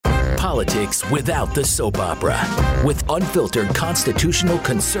politics without the soap opera, with unfiltered constitutional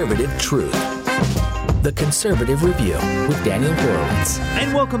conservative truth. The Conservative Review with Daniel Horowitz.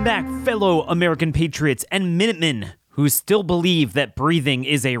 And welcome back, fellow American patriots and Minutemen who still believe that breathing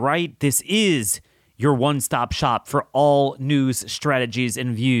is a right. This is your one-stop shop for all news, strategies,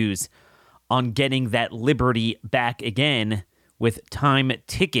 and views on getting that liberty back again with time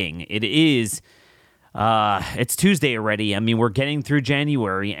ticking. It's Tuesday already. I mean, we're getting through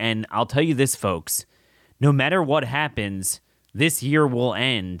January, and I'll tell you this, folks. No matter what happens, this year will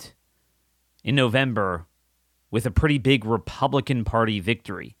end in November with a pretty big Republican Party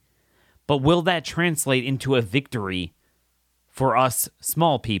victory. But will that translate into a victory for us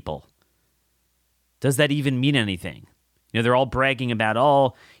small people? Does that even mean anything? You know, they're all bragging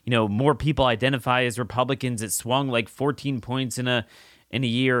about, more people identify as Republicans. It swung like 14 points in a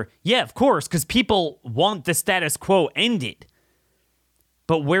year. Yeah, of course, because people want the status quo ended.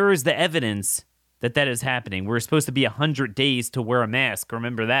 But where is the evidence that is happening? We're supposed to be 100 days to wear a mask.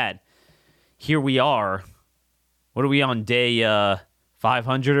 Remember that. Here we are. What are we on, day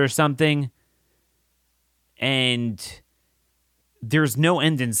 500 or something? And there's no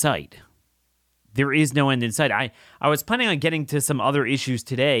end in sight. There is no end in sight. I was planning on getting to some other issues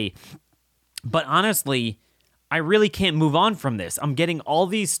today, but honestly, I really can't move on from this. I'm getting all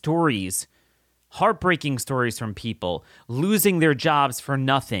these stories, heartbreaking stories from people losing their jobs for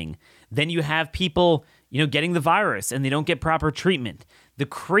nothing. Then you have people, getting the virus and they don't get proper treatment. The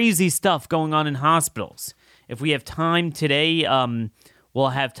crazy stuff going on in hospitals. If we have time today, we'll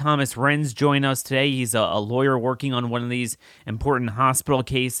have Thomas Renz join us today. He's a lawyer working on one of these important hospital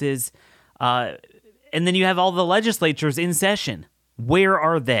cases. And then you have all the legislatures in session. Where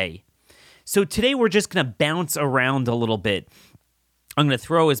are they? So today we're just going to bounce around a little bit. I'm going to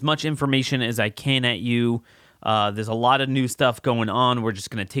throw as much information as I can at you. There's a lot of new stuff going on. We're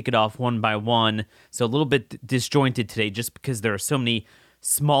just going to take it off one by one. So a little bit disjointed today just because there are so many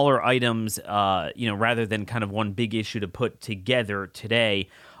smaller items, rather than kind of one big issue to put together today.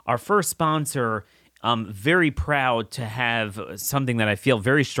 Our first sponsor, I'm very proud to have something that I feel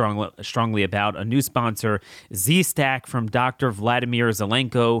very strongly about, a new sponsor, Z-Stack from Dr. Vladimir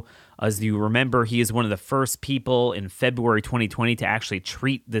Zelenko. As you remember, he is one of the first people in February 2020 to actually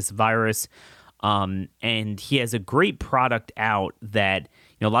treat this virus. And he has a great product out that,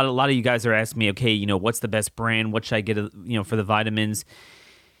 a lot of you guys are asking me, okay, what's the best brand? What should I get, for the vitamins?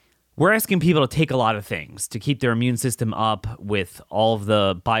 We're asking people to take a lot of things to keep their immune system up with all of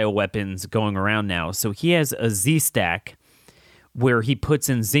the bioweapons going around now. So he has a Z-Stack where he puts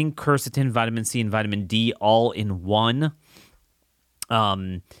in zinc, quercetin, vitamin C, and vitamin D all in one.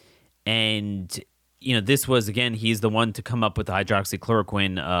 This was, again, he's the one to come up with the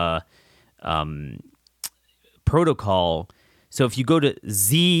hydroxychloroquine protocol. So if you go to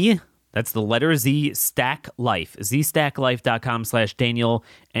that's the letter Z, Stack Life, zstacklife.com/Daniel,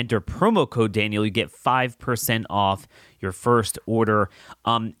 enter promo code Daniel, you get 5% off your first order.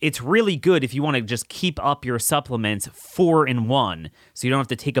 It's really good if you want to just keep up your supplements 4-in-1, so you don't have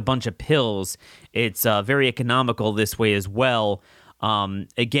to take a bunch of pills. It's very economical this way as well.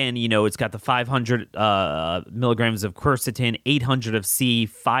 Again, it's got the 500 milligrams of quercetin, 800 of C,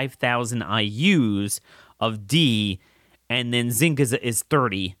 5,000 IUs of D, and then zinc is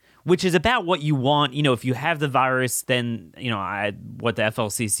 30, which is about what you want. If you have the virus, then, what the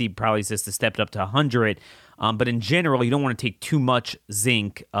FLCC probably says to step it up to 100. But in general, you don't want to take too much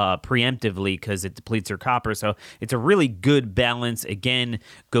zinc preemptively because it depletes your copper. So it's a really good balance. Again,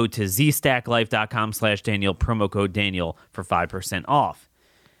 go to zstacklife.com/Daniel, promo code Daniel for 5% off.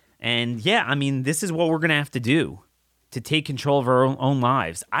 And yeah, this is what we're going to have to do to take control of our own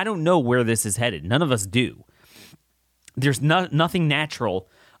lives. I don't know where this is headed. None of us do. There's nothing natural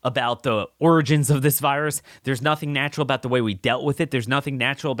about the origins of this virus. There's nothing natural about the way we dealt with it. There's nothing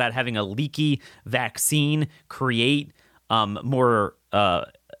natural about having a leaky vaccine create more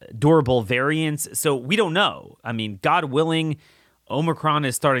durable variants. So we don't know. God willing, Omicron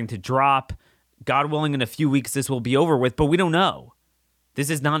is starting to drop. God willing, in a few weeks, this will be over with, but we don't know. This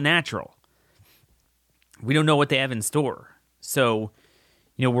is not natural. We don't know what they have in store. So,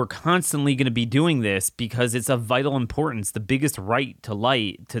 we're constantly going to be doing this because it's of vital importance. The biggest right to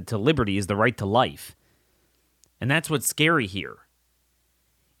liberty is the right to life. And that's what's scary here.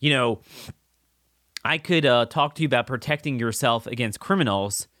 I could talk to you about protecting yourself against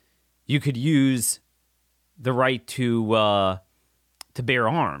criminals. You could use the right to bear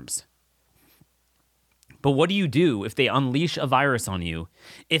arms. But what do you do if they unleash a virus on you?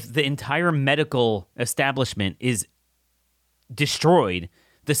 If the entire medical establishment is destroyed,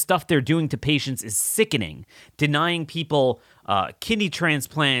 The stuff they're doing to patients is sickening. Denying people kidney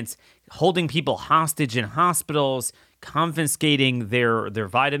transplants, holding people hostage in hospitals, confiscating their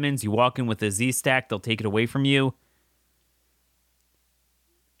vitamins. You walk in with a Z-Stack, they'll take it away from you.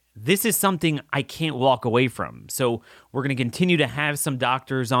 This is something I can't walk away from. So we're going to continue to have some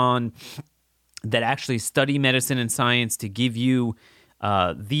doctors on that actually study medicine and science to give you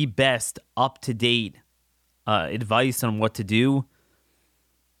the best up-to-date advice on what to do.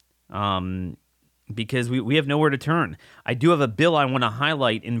 Because we have nowhere to turn. I do have a bill I want to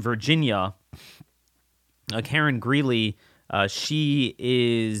highlight in Virginia. Karen Greeley, she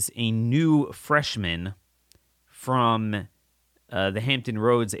is a new freshman from the Hampton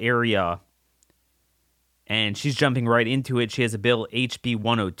Roads area, and she's jumping right into it. She has a bill, HB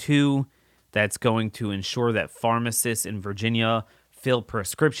 102, that's going to ensure that pharmacists in Virginia fill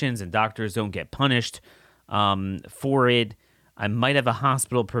prescriptions and doctors don't get punished for it. I might have a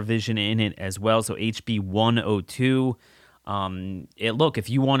hospital provision in it as well, so HB 102. Look, if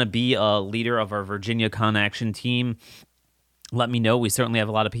you want to be a leader of our Virginia Con Action team, let me know. We certainly have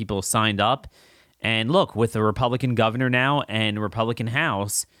a lot of people signed up. And look, with the Republican governor now and Republican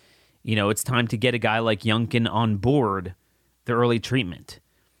House, it's time to get a guy like Youngkin on board the early treatment.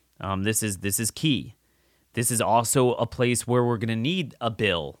 This is key. This is also a place where we're going to need a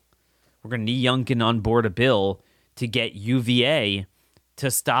bill. We're going to need Youngkin on board a bill to get UVA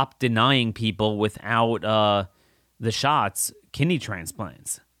to stop denying people without the shots kidney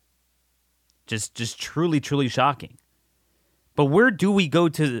transplants. Just truly, truly shocking. But where do we go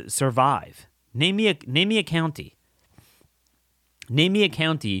to survive? Name me a county. Name me a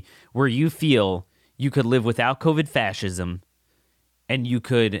county where you feel you could live without COVID fascism and you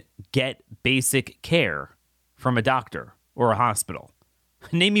could get basic care from a doctor or a hospital.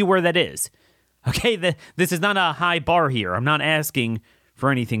 Name me where that is. Okay, this is not a high bar here. I'm not asking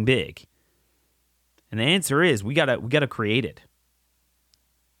for anything big. And the answer is we gotta create it.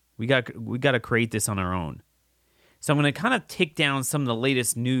 We gotta create this on our own. So I'm going to kind of take down some of the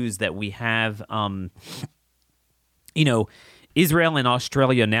latest news that we have. Israel and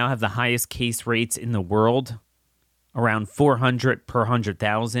Australia now have the highest case rates in the world, around 400 per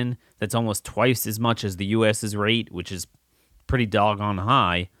 100,000. That's almost twice as much as the U.S.'s rate, which is pretty doggone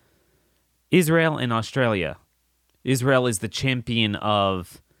high. Israel and Australia. Israel is the champion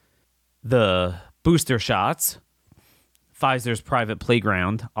of the booster shots, Pfizer's private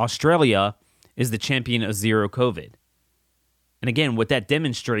playground. Australia is the champion of zero COVID. And again, what that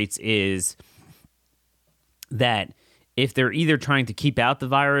demonstrates is that if they're either trying to keep out the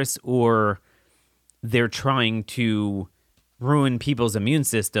virus or they're trying to ruin people's immune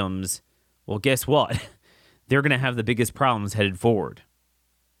systems, well, guess what? They're going to have the biggest problems headed forward.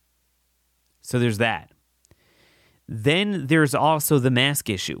 So there's that. Then there's also the mask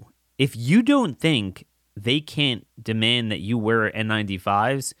issue. If you don't think they can't demand that you wear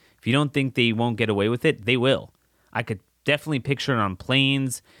N95s, if you don't think they won't get away with it, they will. I could definitely picture it on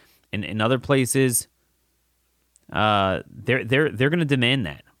planes and in other places. They're going to demand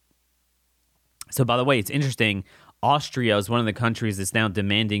that. So, by the way, it's interesting. Austria is one of the countries that's now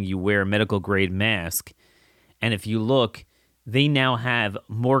demanding you wear a medical grade mask. And if you look, they now have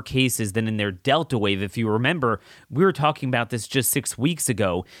more cases than in their Delta wave. If you remember, we were talking about this just 6 weeks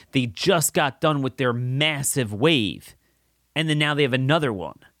ago. They just got done with their massive wave. And then now they have another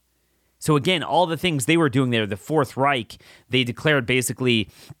one. So again, all the things they were doing there, the Fourth Reich, they declared basically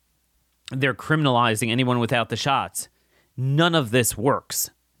they're criminalizing anyone without the shots. None of this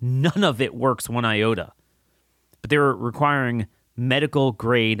works. None of it works one iota. But they were requiring medical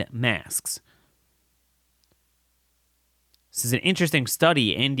grade masks. This is an interesting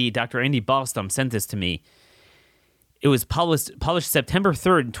study. Dr. Andy Bostom sent this to me. It was published September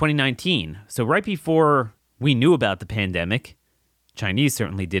 3rd, 2019. So right before we knew about the pandemic. Chinese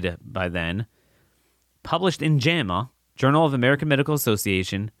certainly did it by then. Published in JAMA, Journal of American Medical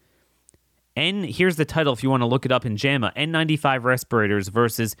Association. And here's the title if you want to look it up in JAMA. N95 respirators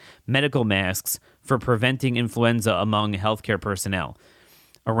versus medical masks for preventing influenza among healthcare personnel.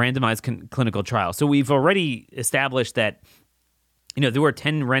 A randomized clinical trial. So we've already established that there were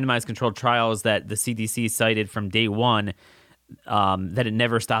 10 randomized controlled trials that the CDC cited from day one, that it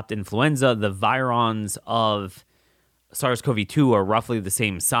never stopped influenza. The virons of SARS-CoV-2 are roughly the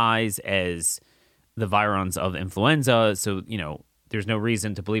same size as the virons of influenza. So, there's no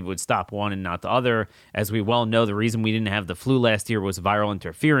reason to believe it would stop one and not the other. As we well know, the reason we didn't have the flu last year was viral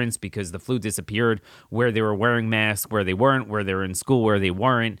interference, because the flu disappeared where they were wearing masks, where they weren't, where they were in school, where they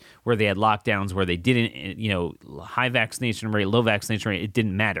weren't, where they had lockdowns, where they didn't, high vaccination rate, low vaccination rate, it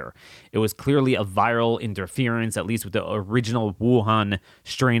didn't matter. It was clearly a viral interference, at least with the original Wuhan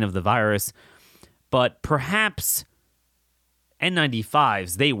strain of the virus. But perhaps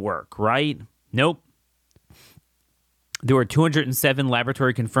N95s, they work, right? Nope. There were 207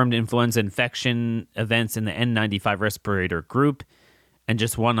 laboratory-confirmed influenza infection events in the N95 respirator group and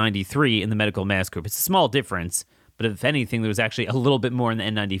just 193 in the medical mask group. It's a small difference, but if anything, there was actually a little bit more in the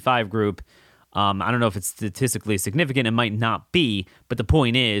N95 group. I don't know if it's statistically significant. It might not be, but the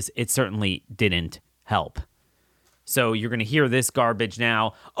point is, it certainly didn't help. So you're going to hear this garbage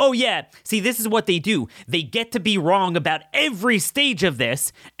now. Oh, yeah. See, this is what they do. They get to be wrong about every stage of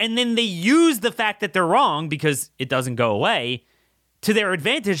this, and then they use the fact that they're wrong, because it doesn't go away, to their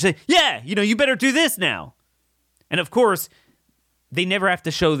advantage. Say, yeah, you better do this now. And of course, they never have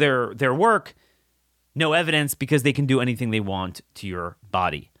to show their work. No evidence, because they can do anything they want to your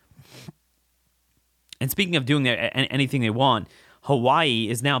body. And speaking of doing anything they want, Hawaii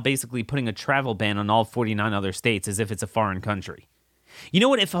is now basically putting a travel ban on all 49 other states as if it's a foreign country. You know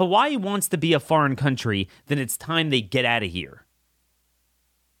what? If Hawaii wants to be a foreign country, then it's time they get out of here.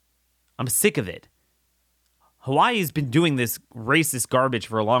 I'm sick of it. Hawaii's been doing this racist garbage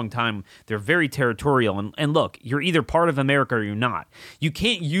for a long time. They're very territorial. And look, you're either part of America or you're not. You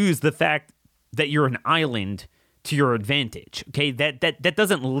can't use the fact that you're an island to your advantage. Okay? That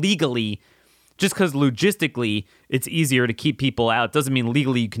doesn't legally... Just because logistically it's easier to keep people out doesn't mean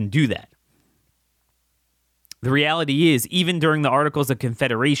legally you can do that. The reality is, even during the Articles of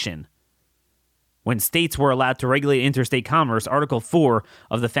Confederation, when states were allowed to regulate interstate commerce, Article 4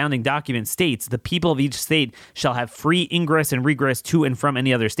 of the founding document states, the people of each state shall have free ingress and regress to and from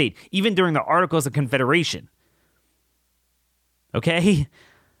any other state, even during the Articles of Confederation. Okay?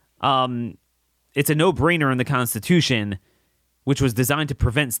 It's a no-brainer in the Constitution, which was designed to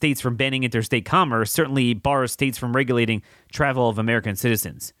prevent states from banning interstate commerce, certainly bars states from regulating travel of American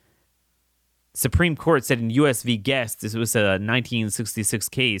citizens. Supreme Court said in U.S. v. Guest, this was a 1966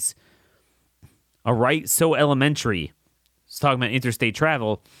 case, a right so elementary, it's talking about interstate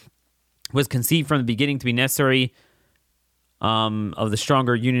travel, was conceived from the beginning to be necessary of the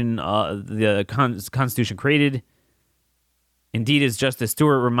stronger union the Constitution created. Indeed, as Justice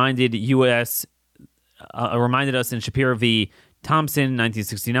Stewart reminded us in Shapiro v. Thompson,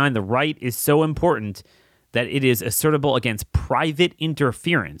 1969, the right is so important that it is assertable against private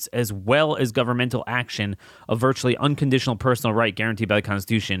interference as well as governmental action, a virtually unconditional personal right guaranteed by the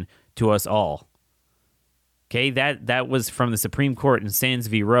Constitution to us all. Okay, that was from the Supreme Court in Sands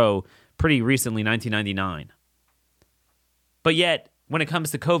v. Roe pretty recently, 1999. But yet, when it comes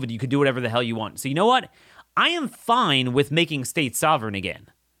to COVID, you could do whatever the hell you want. So you know what? I am fine with making states sovereign again.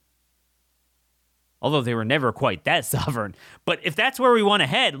 Although they were never quite that sovereign. But if that's where we want to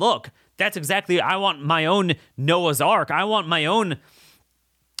head, look, that's exactly, I want my own Noah's Ark. I want my own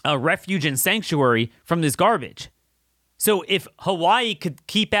refuge and sanctuary from this garbage. So if Hawaii could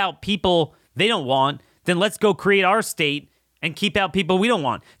keep out people they don't want, then let's go create our state and keep out people we don't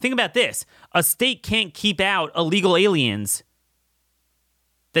want. Think about this. A state can't keep out illegal aliens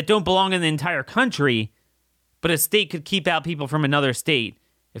that don't belong in the entire country, but a state could keep out people from another state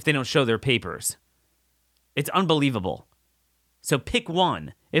if they don't show their papers. It's unbelievable. So pick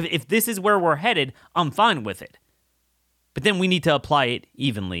one. If this is where we're headed, I'm fine with it. But then we need to apply it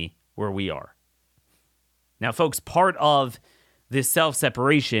evenly where we are. Now, folks, part of this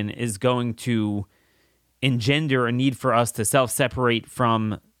self-separation is going to engender a need for us to self-separate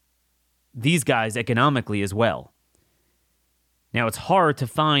from these guys economically as well. Now, it's hard to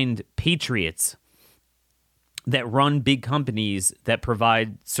find patriots that run big companies that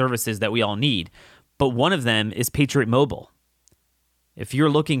provide services that we all need. But one of them is Patriot Mobile. If you're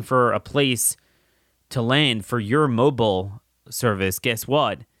looking for a place to land for your mobile service, guess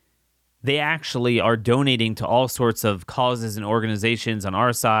what? They actually are donating to all sorts of causes and organizations on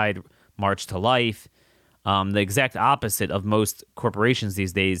our side, March to Life, the exact opposite of most corporations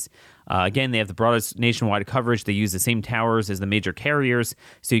these days. Again, they have the broadest nationwide coverage. They use the same towers as the major carriers,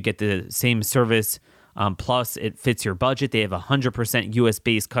 so you get the same service. Plus, it fits your budget. They have a 100%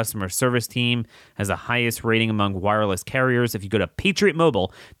 U.S.-based customer service team, has the highest rating among wireless carriers. If you go to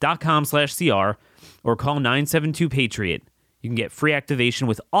patriotmobile.com/CR or call 972-PATRIOT, you can get free activation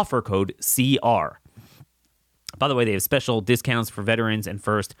with offer code CR. By the way, they have special discounts for veterans and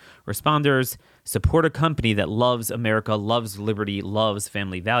first responders. Support a company that loves America, loves liberty, loves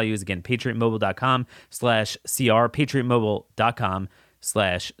family values. Again, patriotmobile.com/CR,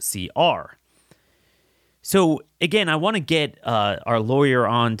 patriotmobile.com/CR. So, again, I want to get our lawyer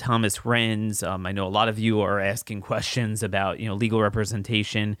on, Thomas Renz. I know a lot of you are asking questions about, legal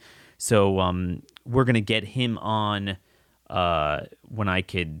representation. So we're going to get him on when I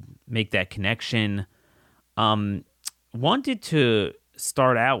could make that connection. Wanted to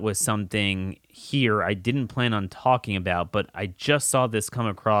start out with something here I didn't plan on talking about, but I just saw this come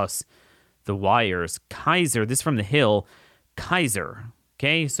across the wires. Kaiser, this is from The Hill, Kaiser.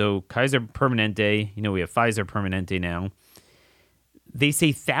 Okay, so Kaiser Permanente, we have Pfizer Permanente now. They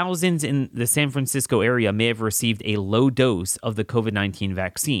say thousands in the San Francisco area may have received a low dose of the COVID-19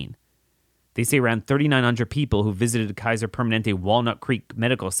 vaccine. They say around 3,900 people who visited Kaiser Permanente Walnut Creek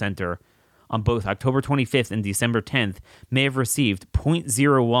Medical Center on both October 25th and December 10th may have received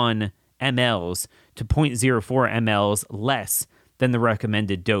 0.01 mLs to 0.04 mLs less than the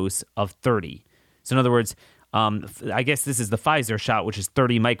recommended dose of 30. So in other words, I guess this is the Pfizer shot, which is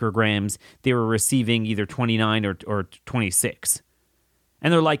 30 micrograms. They were receiving either 29 or 26.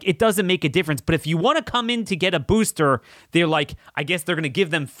 And they're like, it doesn't make a difference. But if you want to come in to get a booster, they're like, I guess they're going to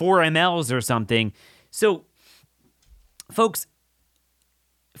give them 4 mLs or something. So, folks,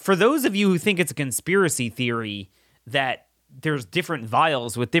 for those of you who think it's a conspiracy theory that there's different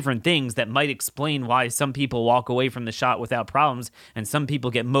vials with different things that might explain why some people walk away from the shot without problems and some people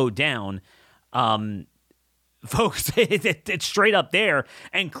get mowed down, folks, it's straight up there.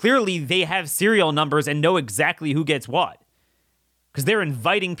 And clearly they have serial numbers and know exactly who gets what. Because they're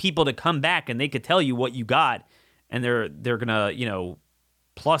inviting people to come back and they could tell you what you got. And they're going to,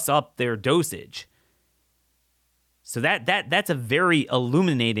 plus up their dosage. So that's a very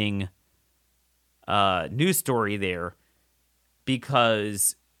illuminating news story there.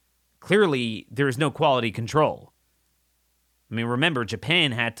 Because clearly there's no quality control. I mean, remember,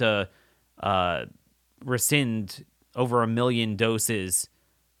 Japan had to rescind over 1 million doses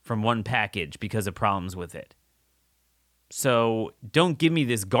from one package because of problems with it. So don't give me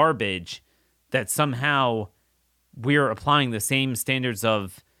this garbage that somehow we're applying the same standards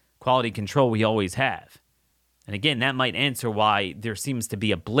of quality control we always have. And again, that might answer why there seems to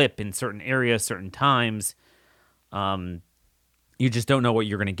be a blip in certain areas, certain times. You just don't know what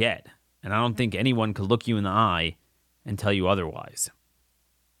you're going to get. And I don't think anyone could look you in the eye and tell you otherwise.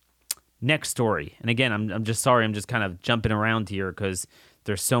 Next story. And again, I'm just sorry, I'm just kind of jumping around here because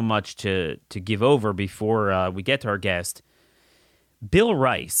there's so much to give over before we get to our guest. Bill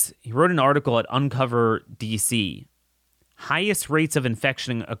Rice, he wrote an article at Uncover DC. Highest rates of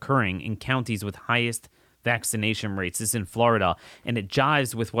infection occurring in counties with highest vaccination rates. This is in Florida. And it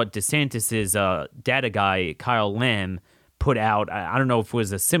jives with what DeSantis's data guy, Kyle Lamb, put out. I don't know if it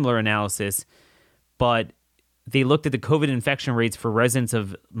was a similar analysis, but they looked at the COVID infection rates for residents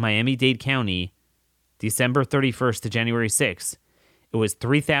of Miami-Dade County, December 31st to January 6th. It was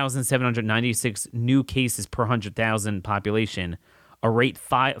 3,796 new cases per 100,000 population, a rate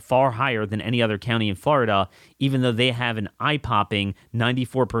far higher than any other county in Florida, even though they have an eye-popping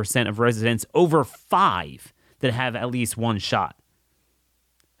 94% of residents over 5 that have at least one shot.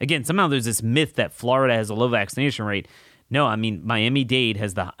 Again, somehow there's this myth that Florida has a low vaccination rate. No, I mean, Miami-Dade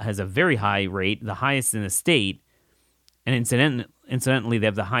has a very high rate, the highest in the state, and incidentally, they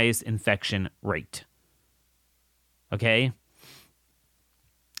have the highest infection rate. Okay?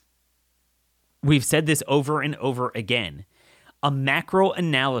 We've said this over and over again. A macro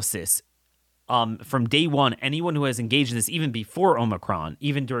analysis from day one, anyone who has engaged in this, even before Omicron,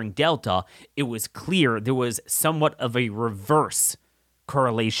 even during Delta, it was clear there was somewhat of a reverse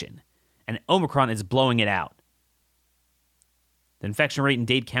correlation. And Omicron is blowing it out. The infection rate in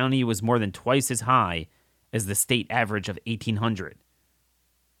Dade County was more than twice as high as the state average of 1,800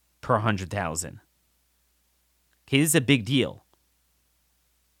 per 100,000. Okay, this is a big deal.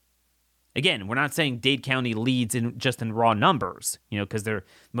 Again, we're not saying Dade County leads in just in raw numbers, because they're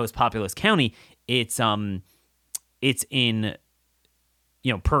the most populous county. It's in,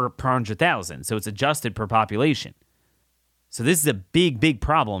 per 100,000. So it's adjusted per population. So this is a big, big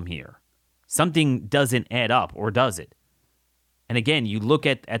problem here. Something doesn't add up, or does it? And again, you look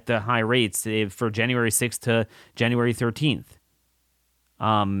at the high rates for January 6th to January 13th.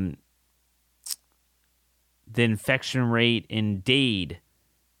 The infection rate in Dade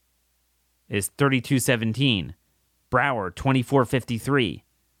is 3217. Broward, 2453.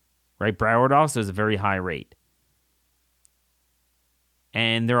 Right? Broward also is a very high rate.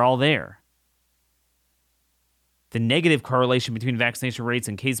 And they're all there. The negative correlation between vaccination rates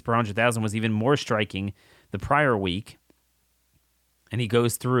and cases per 100,000 was even more striking the prior week. And he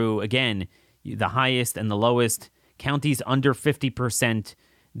goes through, again, the highest and the lowest, counties under 50%.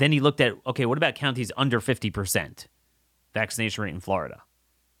 Then he looked at, okay, what about counties under 50% vaccination rate in Florida?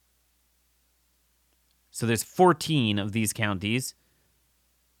 So there's 14 of these counties.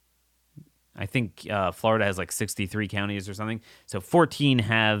 I think Florida has like 63 counties or something. So 14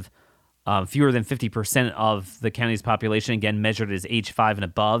 have fewer than 50% of the county's population, again, measured as age 5 and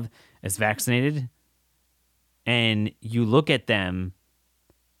above, as vaccinated. And you look at them,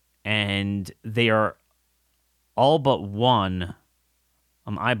 and they are all but one,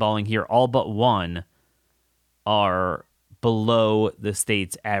 I'm eyeballing here, all but one are below the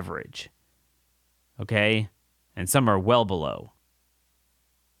state's average. Okay? And some are well below.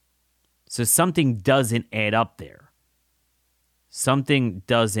 So something doesn't add up there. Something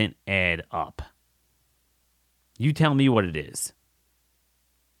doesn't add up. You tell me what it is.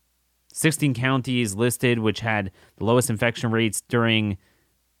 16 counties listed which had the lowest infection rates during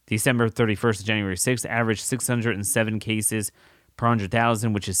December 31st to January 6th, averaged 607 cases per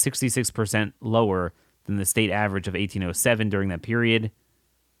 100,000, which is 66% lower than the state average of 1,807 during that period.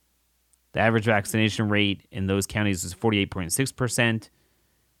 The average vaccination rate in those counties was 48.6%,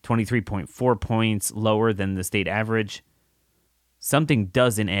 23.4 points lower than the state average. Something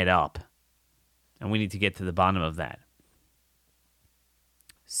doesn't add up, and we need to get to the bottom of that.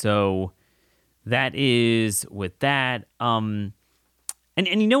 So that is with that. And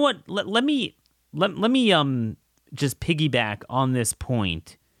you know what? Let me just piggyback on this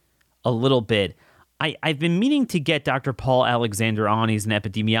point a little bit. I've been meaning to get Dr. Paul Alexander on. He's an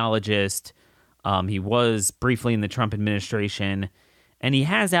epidemiologist. He was briefly in the Trump administration, and he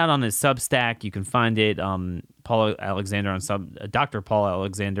has out on his Substack. You can find it, Paul Alexander on Dr. Paul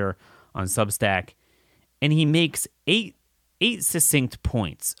Alexander on Substack, and he makes eight succinct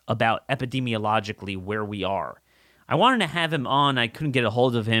points about epidemiologically where we are. I wanted to have him on. I couldn't get a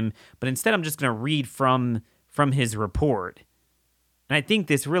hold of him, but instead I'm just going to read from his report. And I think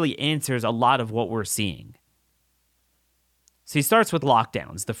this really answers a lot of what we're seeing. So he starts with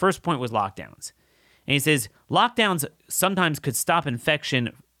lockdowns. The first point was lockdowns. And he says, lockdowns sometimes could stop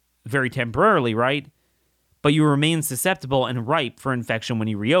infection very temporarily, right? But you remain susceptible and ripe for infection when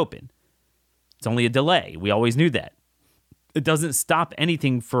you reopen. It's only a delay. We always knew that. It doesn't stop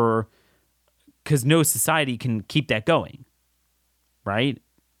anything because no society can keep that going, right?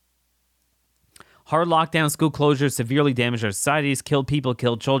 Hard lockdown, school closures severely damaged our societies, killed people,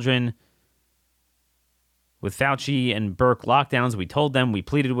 killed children. With Fauci and Burke lockdowns, we told them, we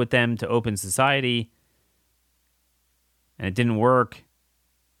pleaded with them to open society, and it didn't work.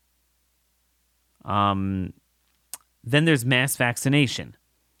 Then there's mass vaccination.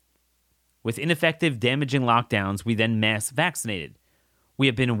 With ineffective, damaging lockdowns, we then mass vaccinated. We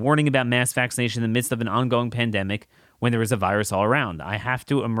have been warning about mass vaccination in the midst of an ongoing pandemic when there is a virus all around. I have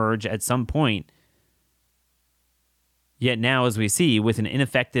to emerge at some point. Yet now, as we see, with an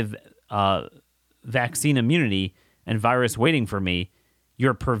ineffective vaccine immunity and virus waiting for me,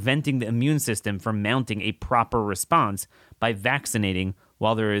 you're preventing the immune system from mounting a proper response by vaccinating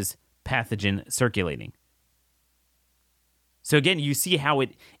while there is pathogen circulating. So again, you see how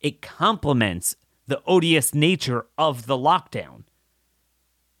it complements the odious nature of the lockdown.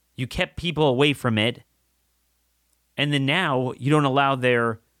 You kept people away from it, and then now you don't allow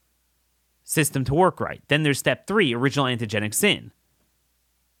their system to work right. Then there's step 3, original antigenic sin,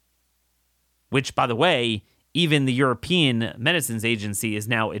 which, by the way, even the European Medicines Agency is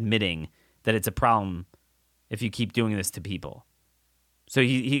now admitting that it's a problem if you keep doing this to people. So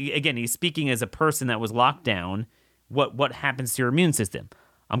he's speaking as a person that was locked down. What happens to your immune system?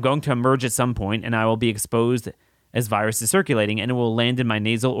 I'm going to emerge at some point, and I will be exposed as virus is circulating, and it will land in my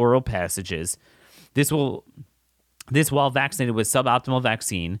nasal oral passages. This while vaccinated with suboptimal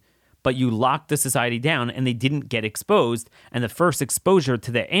vaccine, but you locked the society down, and they didn't get exposed, and the first exposure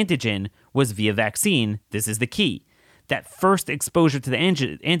to the antigen was via vaccine. This is the key. That first exposure to the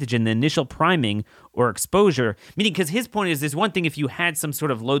antigen, the initial priming or exposure, meaning, because his point is, there's one thing if you had some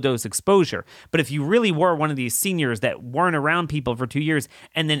sort of low-dose exposure, but if you really were one of these seniors that weren't around people for 2 years,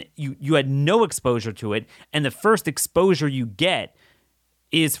 and then you had no exposure to it, and the first exposure you get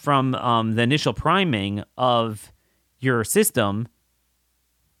is from the initial priming of your system,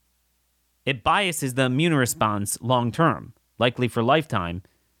 it biases the immune response long-term, likely for lifetime,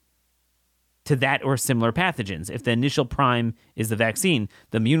 to that or similar pathogens. If the initial prime is the vaccine,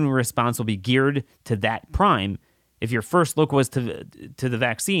 the immune response will be geared to that prime. If your first look was to the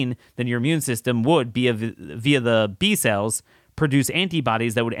vaccine, then your immune system would, via the B cells, produce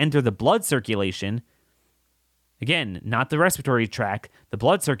antibodies that would enter the blood circulation Again, not the respiratory tract, the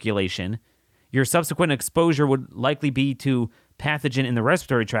blood circulation. Your subsequent exposure would likely be to pathogen in the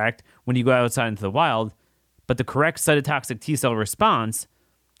respiratory tract when you go outside into the wild, but the correct cytotoxic T cell response,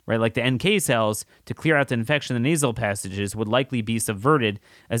 right, like the NK cells, to clear out the infection in the nasal passages would likely be subverted,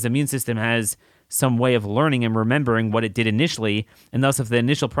 as the immune system has some way of learning and remembering what it did initially, and thus if the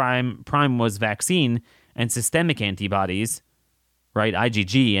initial prime was vaccine and systemic antibodies, right,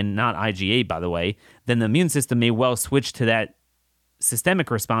 IgG and not IgA, by the way, then the immune system may well switch to that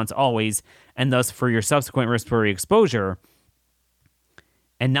systemic response always, and thus for your subsequent respiratory exposure,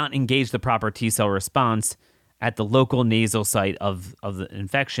 and not engage the proper T cell response at the local nasal site of the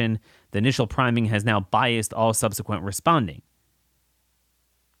infection. The initial priming has now biased all subsequent responding.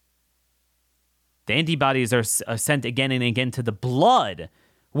 The antibodies are sent again and again to the blood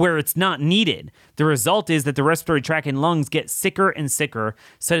where it's not needed. The result is that the respiratory tract and lungs get sicker and sicker,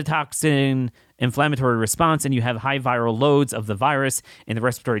 cytotoxin inflammatory response, and you have high viral loads of the virus in the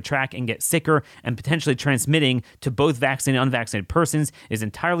respiratory tract and get sicker and potentially transmitting to both vaccinated and unvaccinated persons. It is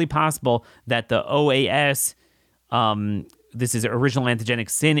entirely possible that the OAS, this is original antigenic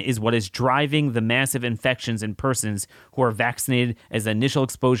sin, is what is driving the massive infections in persons who are vaccinated, as the initial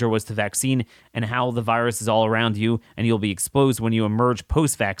exposure was to vaccine, and how the virus is all around you and you'll be exposed when you emerge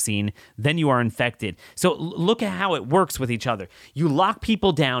post-vaccine. Then you are infected. So look at how it works with each other. You lock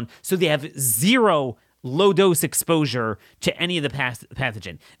people down so they have zero low-dose exposure to any of the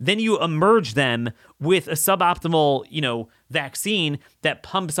pathogen. Then you emerge them with a suboptimal, vaccine that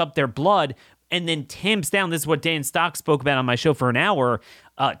pumps up their blood and then tamps down, this is what Dan Stock spoke about on my show for an hour,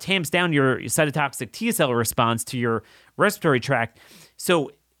 tamps down your cytotoxic T cell response to your respiratory tract.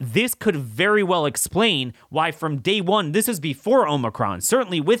 So this could very well explain why from day one, this was before Omicron,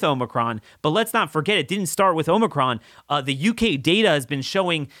 certainly with Omicron, but let's not forget it didn't start with Omicron. The UK data has been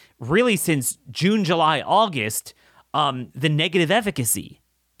showing really since June, July, August, the negative efficacy.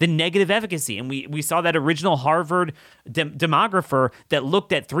 And we saw that original Harvard demographer that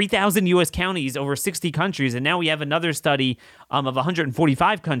looked at 3,000 U.S. counties over 60 countries, and now we have another study of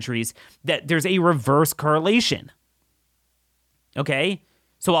 145 countries that there's a reverse correlation. Okay?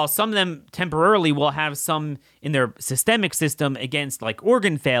 So while some of them temporarily will have some in their systemic system against like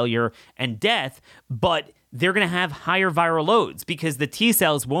organ failure and death, but they're going to have higher viral loads because the T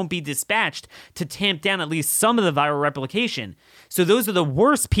cells won't be dispatched to tamp down at least some of the viral replication. So those are the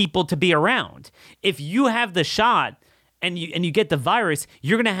worst people to be around. If you have the shot and you get the virus,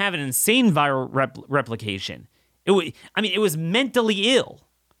 you're going to have an insane viral replication. It was mentally ill.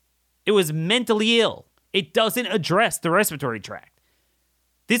 It doesn't address the respiratory tract.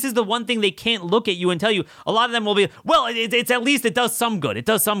 This is the one thing they can't look at you and tell you. A lot of them will be, well, it's at least it does some good. It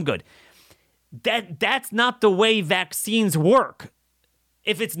does some good. That's not the way vaccines work.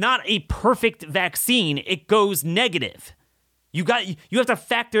 If it's not a perfect vaccine, it goes negative. You have to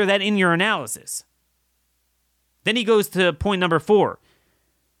factor that in your analysis. Then he goes to point number 4.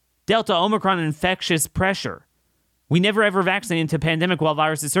 Delta Omicron infectious pressure. We never ever vaccinate into pandemic while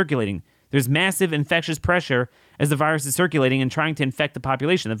virus is circulating. There's massive infectious pressure as the virus is circulating and trying to infect the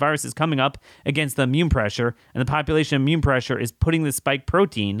population. The virus is coming up against the immune pressure, and the population immune pressure is putting the spike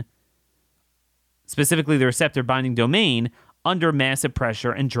protein, specifically the receptor binding domain, under massive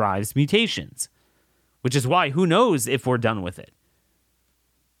pressure and drives mutations, which is why who knows if we're done with it.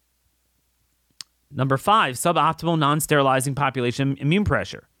 Number 5, suboptimal non-sterilizing population immune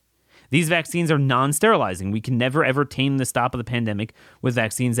pressure. These vaccines are non-sterilizing. We can never ever tame the stop of the pandemic with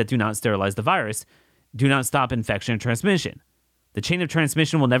vaccines that do not sterilize the virus, do not stop infection and transmission. The chain of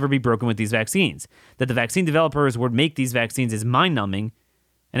transmission will never be broken with these vaccines. That the vaccine developers would make these vaccines is mind-numbing,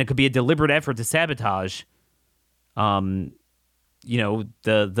 and it could be a deliberate effort to sabotage, the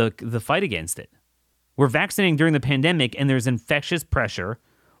fight against it. We're vaccinating during the pandemic, and there's infectious pressure,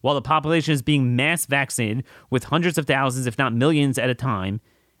 while the population is being mass vaccinated with hundreds of thousands, if not millions at a time,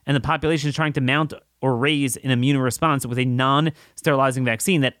 and the population is trying to mount or raise an immune response with a non-sterilizing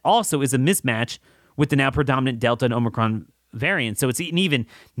vaccine that also is a mismatch with the now predominant Delta and Omicron variants. So it's an even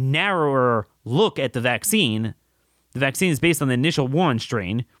narrower look at the vaccine. The vaccine is based on the initial Wuhan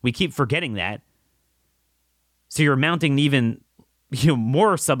strain. We keep forgetting that. So you're mounting an even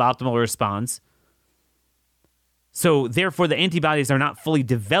more suboptimal response. So therefore, the antibodies are not fully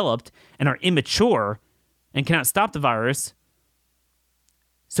developed and are immature and cannot stop the virus.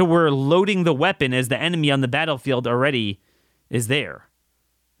 So we're loading the weapon as the enemy on the battlefield already is there.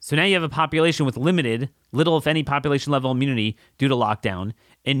 So now you have a population with little if any population level immunity due to lockdown,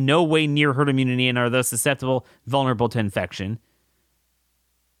 in no way near herd immunity, and are thus susceptible, vulnerable to infection.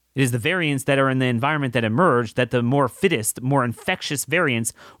 It is the variants that are in the environment that emerge that the more fittest, more infectious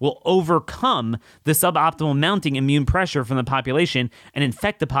variants will overcome the suboptimal mounting immune pressure from the population and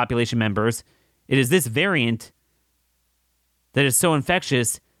infect the population members. It is this variant that is so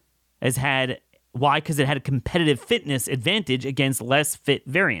infectious why? Because it had a competitive fitness advantage against less fit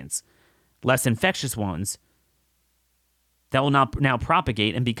variants, less infectious ones that will now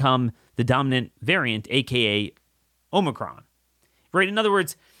propagate and become the dominant variant, aka Omicron. Right? In other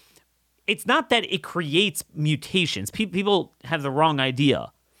words, it's not that it creates mutations. People have the wrong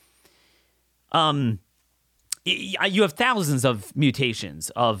idea. You have thousands of mutations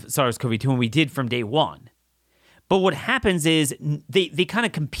of SARS-CoV-2, and we did from day one. But what happens is they kind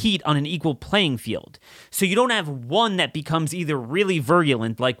of compete on an equal playing field. So you don't have one that becomes either really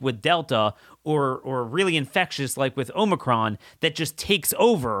virulent, like with Delta, or really infectious, like with Omicron, that just takes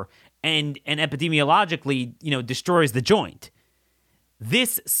over and epidemiologically, destroys the joint.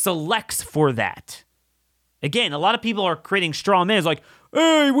 This selects for that. Again, a lot of people are creating straw men. It's like,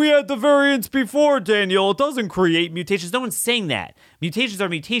 hey, we had the variants before, Daniel. It doesn't create mutations. No one's saying that. Mutations are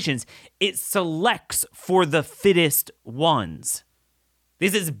mutations. It selects for the fittest ones.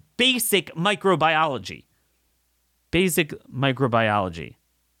 This is basic microbiology. Basic microbiology.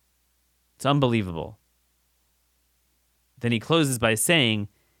 It's unbelievable. Then he closes by saying,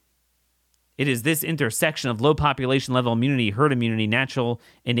 it is this intersection of low population level immunity, herd immunity, natural,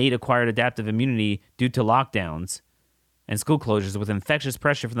 innate, acquired adaptive immunity due to lockdowns and school closures with infectious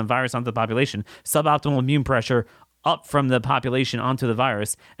pressure from the virus onto the population, suboptimal immune pressure up from the population onto the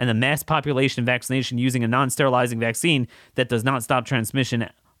virus, and the mass population vaccination using a non-sterilizing vaccine that does not stop transmission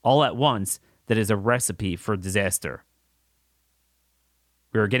all at once that is a recipe for disaster.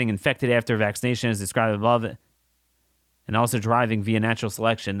 We are getting infected after vaccination as described above, and also driving via natural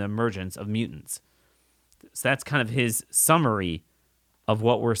selection the emergence of mutants. So that's kind of his summary of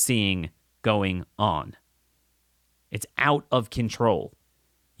what we're seeing going on. It's out of control.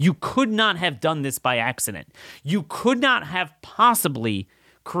 You could not have done this by accident. You could not have possibly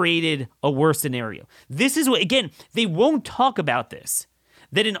created a worse scenario. This is what, again, they won't talk about this.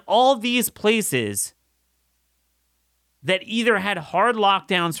 That in all these places that either had hard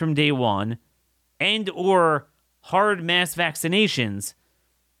lockdowns from day one and or hard mass vaccinations,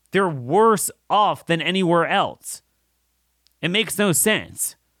 they're worse off than anywhere else. It makes no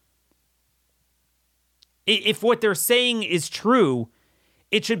sense. If what they're saying is true,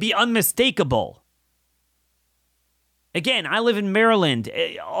 it should be unmistakable. Again, I live in Maryland.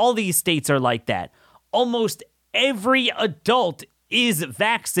 All these states are like that. Almost every adult is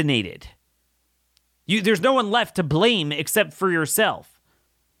vaccinated. There's no one left to blame except for yourself.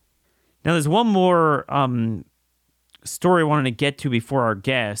 Now, there's one more story I wanted to get to before our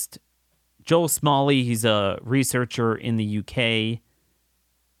guest. Joel Smalley, he's a researcher in the UK.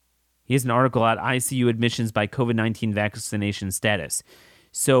 He has an article out, ICU admissions by COVID-19 vaccination status.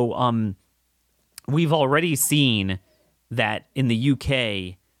 So we've already seen that in the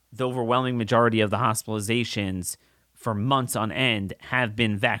UK, the overwhelming majority of the hospitalizations for months on end have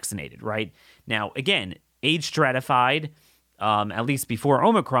been vaccinated, right? Now, again, age stratified, at least before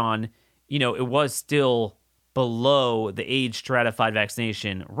Omicron, it was still below the age stratified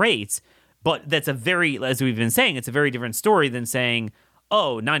vaccination rates, but that's as we've been saying, it's a very different story than saying,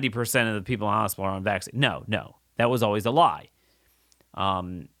 90% of the people in the hospital are unvaccinated. No, that was always a lie.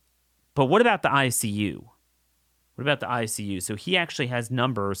 But what about the ICU? What about the ICU? So he actually has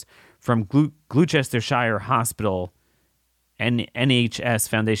numbers from Gloucestershire Hospital and NHS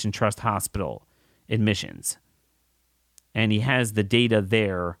Foundation Trust Hospital admissions. And he has the data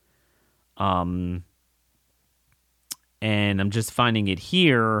there. And I'm just finding it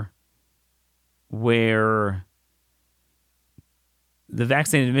here where the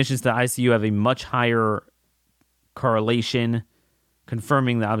vaccinated admissions to the ICU have a much higher correlation,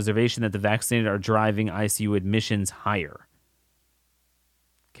 confirming the observation that the vaccinated are driving ICU admissions higher.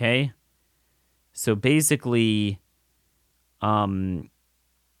 Okay? So basically, since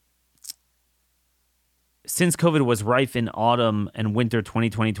COVID was rife in autumn and winter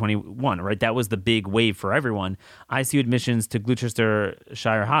 2020-21, right? That was the big wave for everyone. ICU admissions to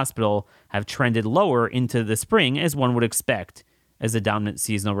Gloucestershire Hospital have trended lower into the spring, as one would expect, as the dominant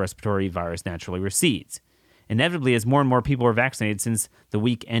seasonal respiratory virus naturally recedes. Inevitably, as more and more people are vaccinated since the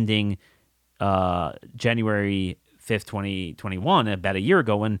week ending January 5th, 2021, about a year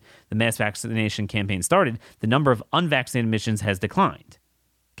ago when the mass vaccination campaign started, the number of unvaccinated admissions has declined.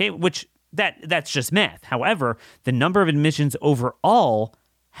 Okay, which that's just math. However, the number of admissions overall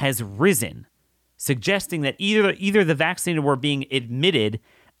has risen, suggesting that either the vaccinated were being admitted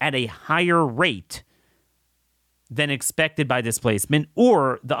at a higher rate than expected by displacement,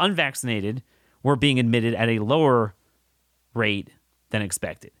 or the unvaccinated were being admitted at a lower rate than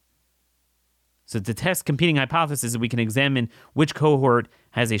expected. So to test competing hypotheses, we can examine which cohort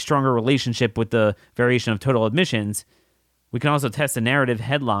has a stronger relationship with the variation of total admissions. We can also test a narrative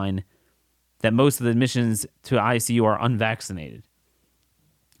headline that most of the admissions to ICU are unvaccinated.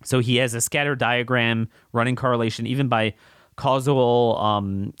 So he has a scatter diagram running correlation even by causal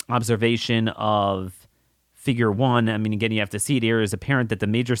observation of Figure 1. I mean, again, you have to see it here. It's apparent that the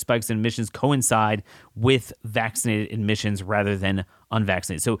major spikes in admissions coincide with vaccinated admissions rather than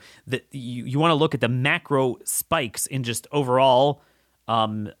unvaccinated. So you want to look at the macro spikes in just overall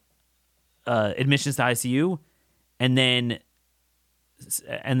admissions to ICU, and then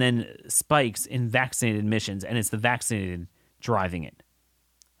spikes in vaccinated admissions, and it's the vaccinated driving it.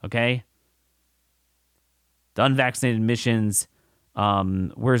 Okay? The unvaccinated admissions,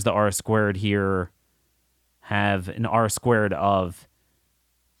 where's the R squared here? Have an R squared of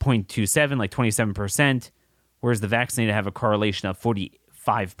 0.27, like 27%, whereas the vaccinated have a correlation of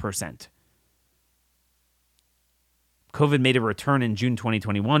 45%. COVID made a return in June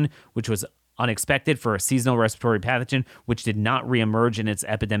 2021, which was unexpected for a seasonal respiratory pathogen, which did not reemerge in its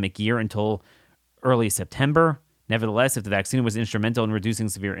epidemic year until early September. Nevertheless, if the vaccine was instrumental in reducing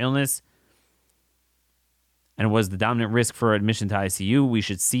severe illness and was the dominant risk for admission to ICU, we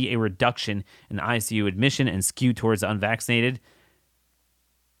should see a reduction in ICU admission and skew towards the unvaccinated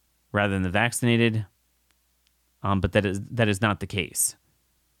rather than the vaccinated. But that is not the case.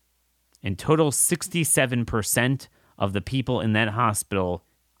 In total, 67% of the people in that hospital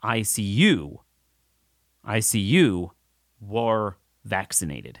ICU were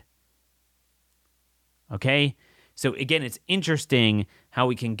vaccinated. Okay? So again, it's interesting how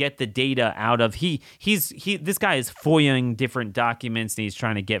we can get the data out of this guy is FOIAing different documents that he's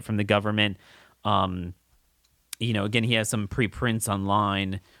trying to get from the government. Again, he has some preprints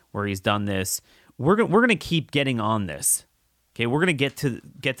online where he's done this. We're gonna keep getting on this. Okay, we're gonna get to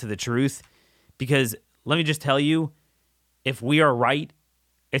the truth, because let me just tell you, if we are right,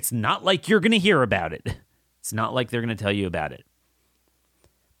 it's not like you're gonna hear about it. It's not like they're gonna tell you about it.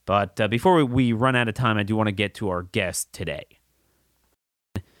 But before we run out of time, I do want to get to our guest today.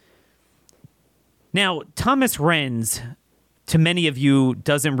 Now, Thomas Renz, to many of you,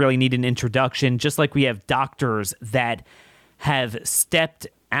 doesn't really need an introduction, just like we have doctors that have stepped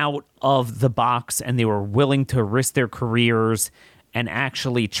out of the box and they were willing to risk their careers and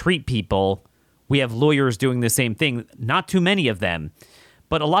actually treat people. We have lawyers doing the same thing, not too many of them.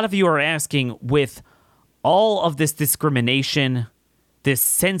 But a lot of you are asking, with all of this discrimination, this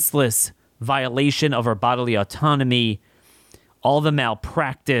senseless violation of our bodily autonomy, all the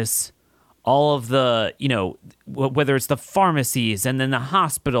malpractice, all of the, whether it's the pharmacies and then the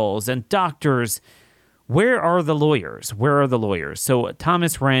hospitals and doctors, where are the lawyers? Where are the lawyers? So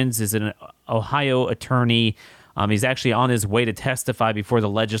Thomas Renz is an Ohio attorney. He's actually on his way to testify before the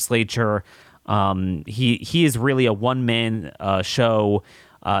legislature. He is really a one-man show.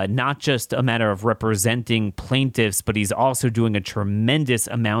 Not just a matter of representing plaintiffs, but he's also doing a tremendous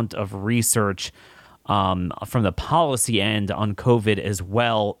amount of research from the policy end on COVID as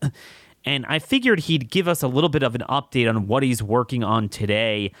well. And I figured he'd give us a little bit of an update on what he's working on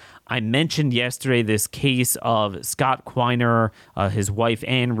today. I mentioned yesterday this case of Scott Quiner. His wife,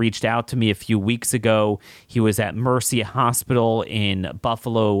 Ann, reached out to me a few weeks ago. He was at Mercy Hospital in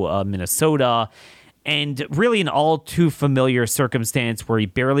Buffalo, Minnesota. And really an all too familiar circumstance where he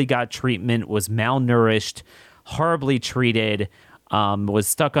barely got treatment, was malnourished, horribly treated, was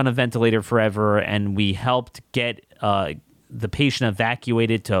stuck on a ventilator forever, and we helped get the patient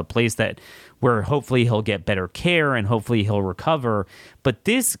evacuated to a place where hopefully he'll get better care and hopefully he'll recover. But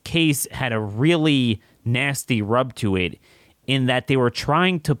this case had a really nasty rub to it, in that they were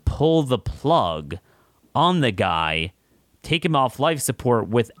trying to pull the plug on the guy, take him off life support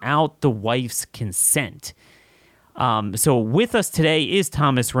without the wife's consent. So with us today is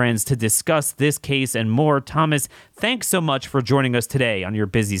Thomas Renz to discuss this case and more. Thomas, thanks so much for joining us today on your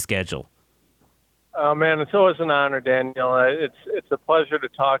busy schedule. Oh, man, it's always an honor, Daniel. It's a pleasure to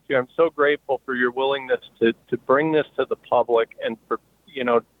talk to you. I'm so grateful for your willingness to bring this to the public and for,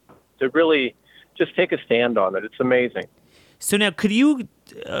 to really just take a stand on it. It's amazing. So now, could you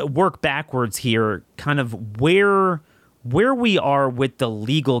work backwards here, kind of where we are with the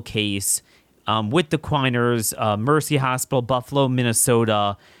legal case with the Quiners, Mercy Hospital, Buffalo,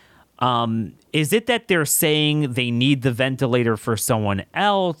 Minnesota? Is it that they're saying they need the ventilator for someone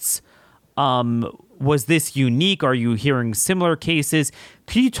else? Was this unique? Are you hearing similar cases?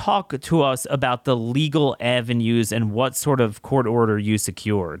 Could you talk to us about the legal avenues and what sort of court order you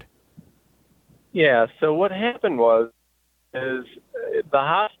secured? Yeah. So what happened is the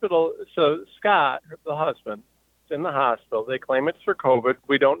hospital. So Scott, the husband, is in the hospital. They claim it's for COVID.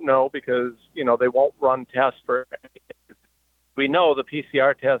 We don't know because they won't run tests for. We know the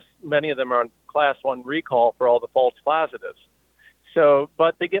PCR tests. Many of them are on class 1 recall for all the false positives. So,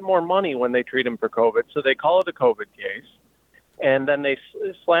 but they get more money when they treat him for COVID. So they call it a COVID case, and then they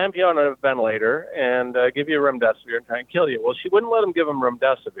slam you on a ventilator and give you a remdesivir and try and kill you. Well, she wouldn't let him give him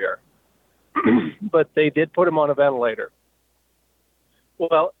remdesivir, but they did put him on a ventilator.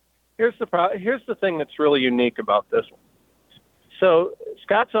 Well, here's the thing that's really unique about this one. So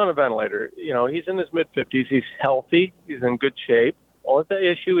Scott's on a ventilator. He's in his mid-50s. He's healthy. He's in good shape. All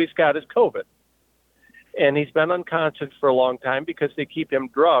the issue he's got is COVID. And he's been unconscious for a long time because they keep him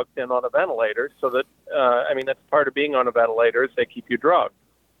drugged and on a ventilator. So that, that's part of being on a ventilator is they keep you drugged.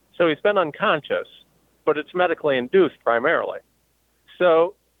 So he's been unconscious, but it's medically induced primarily.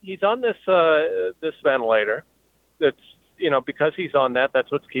 So he's on this ventilator. That's, because he's on that, that's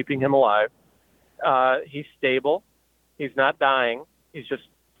what's keeping him alive. He's stable. He's not dying. He's just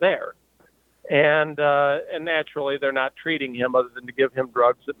there. And naturally, they're not treating him other than to give him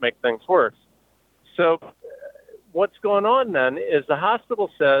drugs that make things worse. So what's going on then is the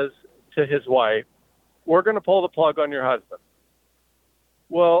hospital says to his wife, we're going to pull the plug on your husband.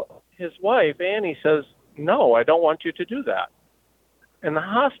 Well, his wife, Annie, says, no, I don't want you to do that. And the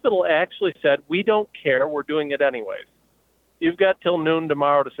hospital actually said, we don't care. We're doing it anyways. You've got till noon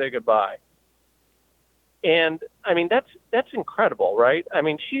tomorrow to say goodbye. And that's incredible, right?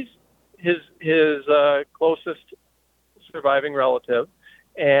 She's his closest surviving relative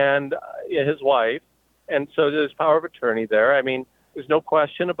and his wife. And so there's power of attorney there. There's no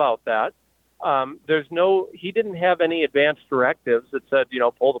question about that. He didn't have any advance directives that said,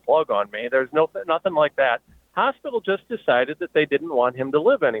 pull the plug on me. There's nothing like that. Hospital just decided that they didn't want him to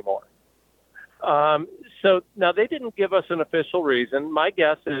live anymore. So now they didn't give us an official reason. My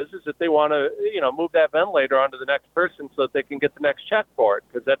guess is that they want to, move that ventilator onto the next person so that they can get the next check for it,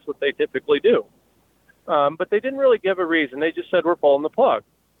 because that's what they typically do. But they didn't really give a reason. They just said, we're pulling the plug.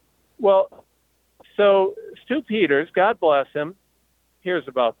 Well, so Stu Peters, God bless him, hears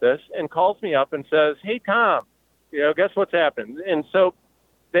about this and calls me up and says, hey, Tom, guess what's happened? And so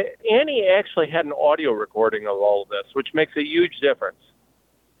Annie actually had an audio recording of all of this, which makes a huge difference.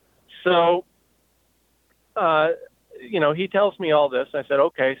 So, he tells me all this. I said,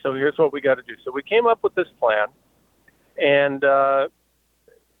 okay, so here's what we got to do. So we came up with this plan, and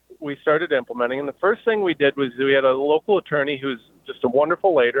we started implementing. And the first thing we did was we had a local attorney who's just a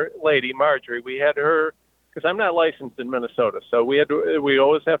wonderful lady, Marjorie. We had her, because I'm not licensed in Minnesota, so we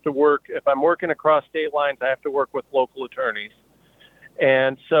always have to work. If I'm working across state lines, I have to work with local attorneys.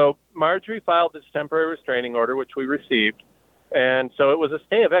 And so Marjorie filed this temporary restraining order, which we received. And so it was a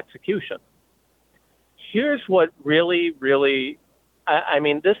stay of execution. Here's what really, really,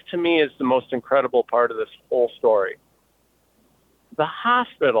 this to me is the most incredible part of this whole story. The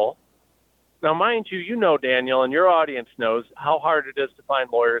hospital, now mind you, Daniel, and your audience knows how hard it is to find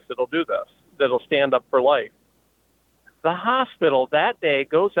lawyers that'll do this, that'll stand up for life. The hospital that day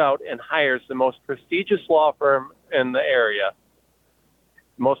goes out and hires the most prestigious law firm in the area,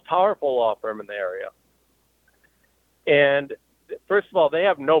 most powerful law firm in the area. And first of all, they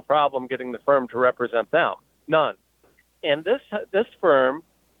have no problem getting the firm to represent them. None. And this firm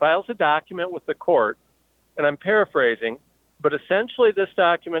files a document with the court, and I'm paraphrasing, but essentially this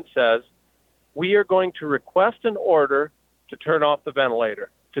document says, we are going to request an order to turn off the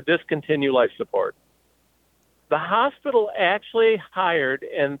ventilator, to discontinue life support. The hospital actually hired,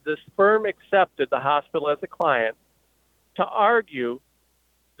 and this firm accepted the hospital as a client, to argue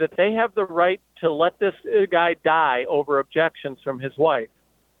that they have the right to let this guy die over objections from his wife.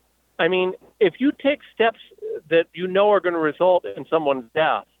 If you take steps that are going to result in someone's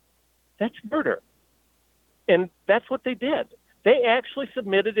death, that's murder. And that's what they did. They actually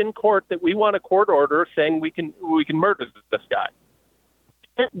submitted in court that we want a court order saying we can murder this guy.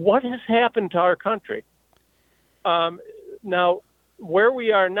 What has happened to our country? Now, where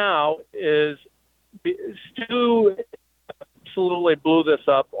we are now is Stu absolutely blew this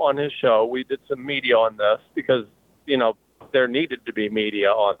up on his show. We did some media on this because, there needed to be media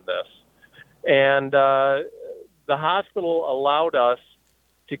on this. And the hospital allowed us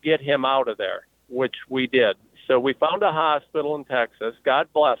to get him out of there, which we did. So we found a hospital in Texas, God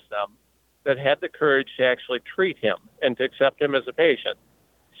bless them, that had the courage to actually treat him and to accept him as a patient.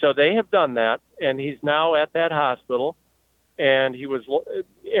 So they have done that, and he's now at that hospital, and he was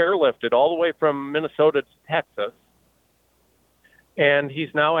airlifted all the way from Minnesota to Texas, and he's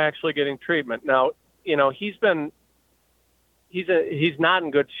now actually getting treatment. Now, he's been he's not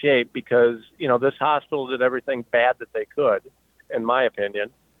in good shape because, this hospital did everything bad that they could, in my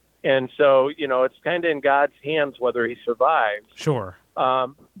opinion. And so, it's kind of in God's hands whether he survives. Sure.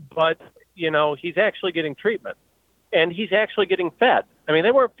 But, he's actually getting treatment, and he's actually getting fed. I mean,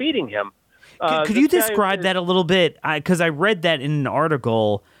 they weren't feeding him. Could you describe that a little bit? Because I read that in an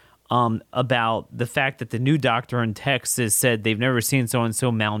article about the fact that the new doctor in Texas said they've never seen someone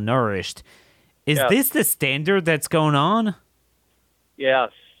so malnourished. Is this the standard that's going on?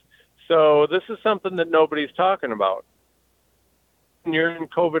 Yes. So this is something that nobody's talking about. When you're in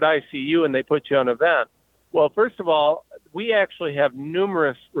COVID ICU and they put you on a vent, well, first of all, we actually have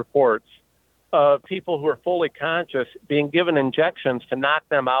numerous reports of people who are fully conscious being given injections to knock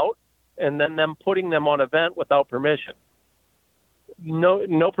them out and then them putting them on a vent without permission.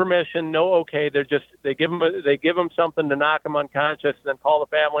 No permission, no okay. They give them something to knock them unconscious, and then call the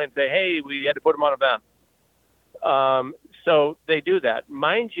family and say, "Hey, we had to put them on a vent." So they do that.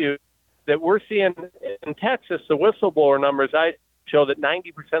 Mind you, that we're seeing in Texas, the whistleblower numbers I show that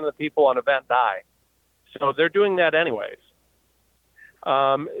 90% of the people on a vent die. So they're doing that anyways.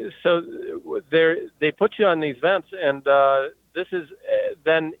 So they put you on these vents, and this is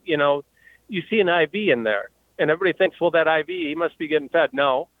then you see an IV in there. And everybody thinks, well, that IV, he must be getting fed.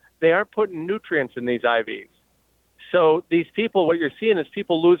 No, they aren't putting nutrients in these IVs. So these people, what you're seeing is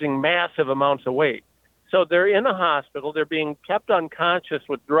people losing massive amounts of weight. So they're in a hospital. They're being kept unconscious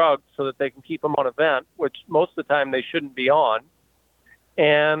with drugs so that they can keep them on a vent, which most of the time they shouldn't be on.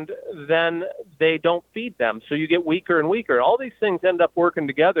 And then they don't feed them. So you get weaker and weaker. All these things end up working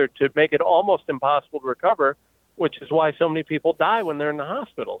together to make it almost impossible to recover, which is why so many people die when they're in the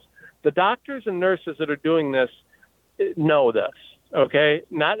hospitals. The doctors and nurses that are doing this know this, okay?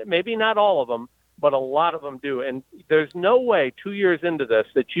 Maybe not all of them, but a lot of them do. And there's no way 2 years into this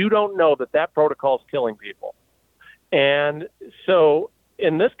that you don't know that protocol is killing people. And so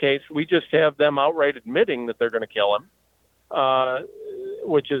in this case, we just have them outright admitting that they're going to kill him,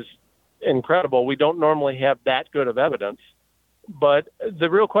 which is incredible. We don't normally have that good of evidence. But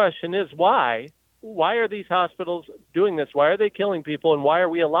the real question is why? Why are these hospitals doing this? Why are they killing people, and why are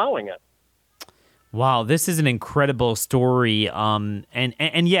we allowing it? Wow, this is an incredible story. And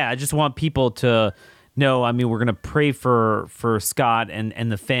yeah, I just want people to know, I mean, we're going to pray for Scott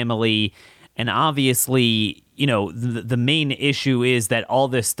and the family. And obviously, the main issue is that all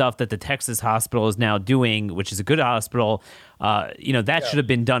this stuff that the Texas hospital is now doing, which is a good hospital, that should have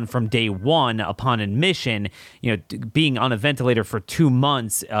been done from day one upon admission. Being on a ventilator for 2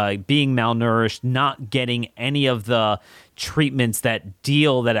 months, being malnourished, not getting any of the treatments that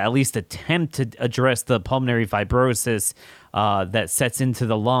at least attempt to address the pulmonary fibrosis that sets into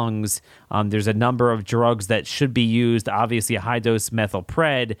the lungs. There's a number of drugs that should be used. Obviously, a high-dose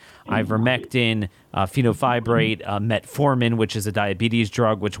methylpred, ivermectin, fenofibrate, metformin, which is a diabetes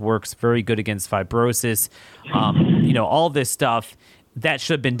drug, which works very good against fibrosis. All this stuff that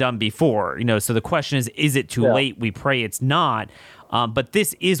should have been done before. So the question is it too late? We pray it's not. But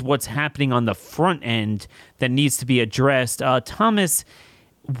this is what's happening on the front end that needs to be addressed. Thomas,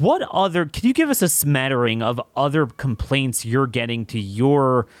 can you give us a smattering of other complaints you're getting to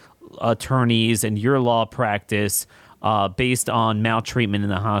your attorneys and your law practice based on maltreatment in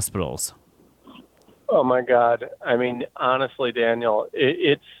the hospitals? Oh my God. I mean, honestly, Daniel,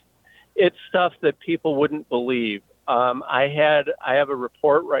 it's stuff that people wouldn't believe. I have a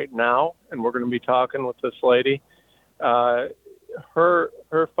report right now, and we're going to be talking with this lady. Her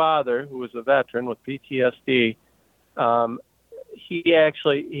father, who was a veteran with PTSD,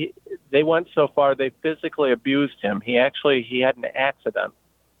 they went so far they physically abused him. He had an accident,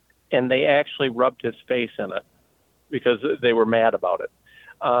 and they actually rubbed his face in it because they were mad about it.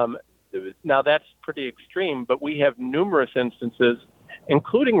 Now that's pretty extreme, but we have numerous instances,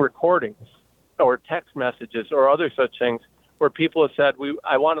 including recordings or text messages or other such things, where people have said,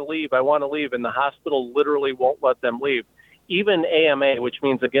 I want to leave, and the hospital literally won't let them leave. Even AMA, which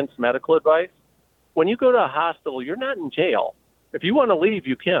means against medical advice, when you go to a hospital, you're not in jail. If you want to leave,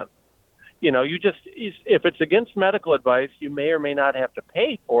 you can. If it's against medical advice, you may or may not have to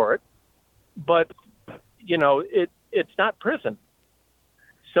pay for it, but, it's not prison.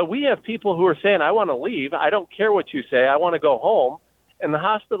 So we have people who are saying, I want to leave. I don't care what you say. I want to go home. And the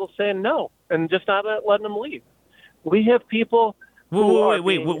hospital's saying no and just not letting them leave. We have people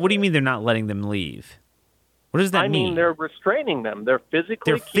Wait. What do you mean they're not letting them leave? What does that mean? I mean, they're restraining them. They're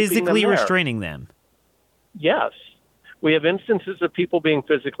physically restraining them. Yes. We have instances of people being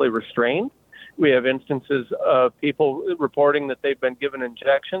physically restrained. We have instances of people reporting that they've been given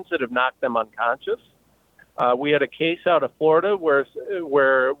injections that have knocked them unconscious. We had a case out of Florida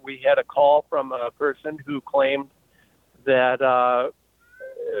where we had a call from a person who claimed that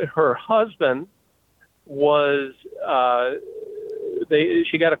her husband was.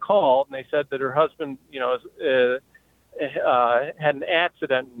 She got a call, and they said that her husband, had an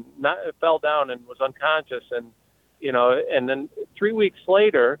accident, and fell down and was unconscious, and and then 3 weeks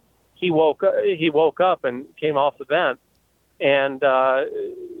later, he woke up and came off the vent, and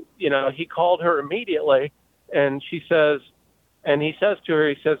he called her immediately, and he says to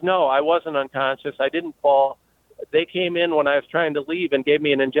her, no, I wasn't unconscious, I didn't fall. They came in when I was trying to leave and gave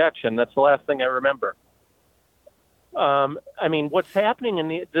me an injection. That's the last thing I remember. What's happening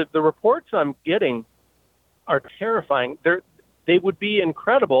in the reports I'm getting are terrifying. They would be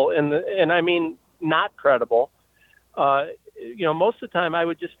incredible, and I mean not credible. Most of the time I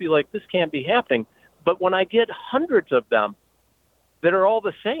would just be like, this can't be happening. But when I get hundreds of them that are all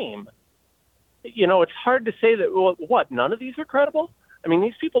the same, it's hard to say that. Well, what? None of these are credible? I mean,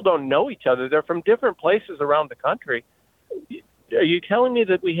 these people don't know each other. They're from different places around the country. Are you telling me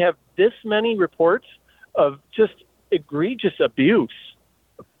that we have this many reports of just egregious abuse,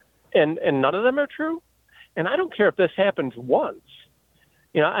 and none of them are true? And I don't care if this happens once.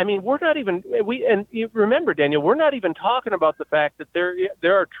 We're not even and you remember, Daniel, we're not even talking about the fact that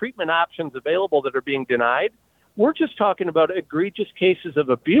there are treatment options available that are being denied. We're just talking about egregious cases of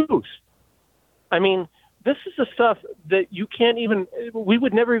abuse. This is the stuff that we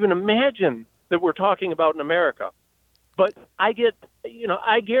would never even imagine that we're talking about in America. But I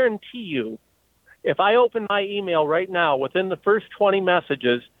guarantee you, if I open my email right now, within the first 20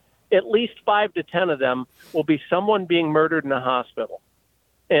 messages, at least 5 to 10 of them will be someone being murdered in a hospital.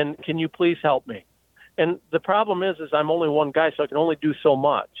 And can you please help me? And the problem is I'm only one guy, so I can only do so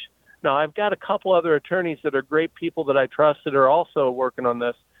much. Now, I've got a couple other attorneys that are great people that I trust that are also working on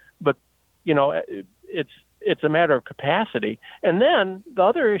this. But, it's a matter of capacity. And then the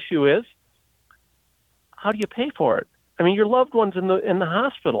other issue is, how do you pay for it? Your loved one's in the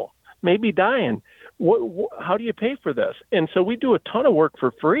hospital, maybe dying. How do you pay for this? And so we do a ton of work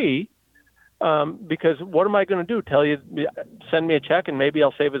for free, because what am I going to do? Tell you, send me a check and maybe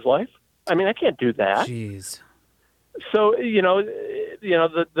I'll save his life? I can't do that. Jeez. So,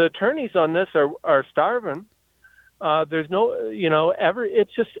 the attorneys on this are starving. There's no,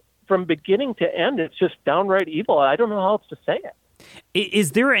 it's just from beginning to end, it's just downright evil. I don't know how else to say it.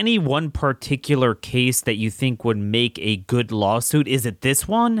 Is there any one particular case that you think would make a good lawsuit? Is it this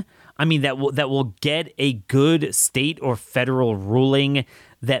one? That will get a good state or federal ruling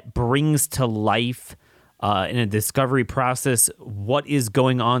that brings to life in a discovery process what is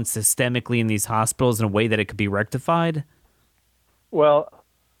going on systemically in these hospitals in a way that it could be rectified? Well,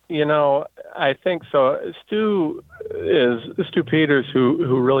 I think so. Stu Peters,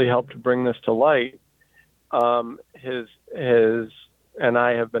 who really helped to bring this to light. His and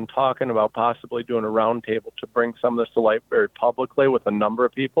I have been talking about possibly doing a roundtable to bring some of this to light very publicly with a number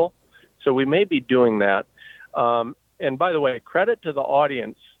of people. So we may be doing that. And by the way, credit to the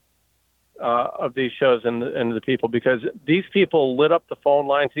audience of these shows and the people, because these people lit up the phone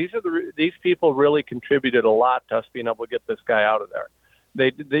lines. These people really contributed a lot to us being able to get this guy out of there.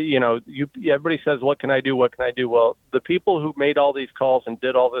 Everybody says, what can I do? What can I do? Well, the people who made all these calls and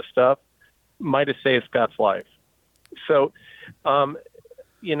did all this stuff might have saved Scott's life. So,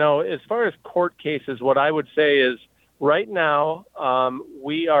 as far as court cases, what I would say is right now,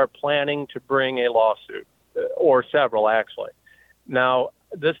 we are planning to bring a lawsuit, or several actually. Now,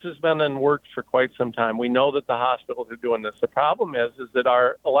 this has been in works for quite some time. We know that the hospitals are doing this. The problem is that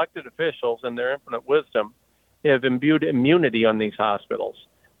our elected officials, in their infinite wisdom, have imbued immunity on these hospitals.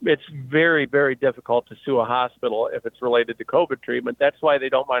 It's very, very difficult to sue a hospital if it's related to COVID treatment. That's why they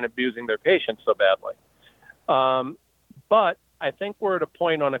don't mind abusing their patients so badly. But I think we're at a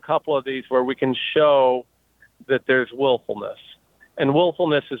point on a couple of these where we can show that there's willfulness. And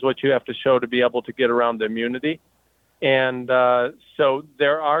willfulness is what you have to show to be able to get around the immunity. And so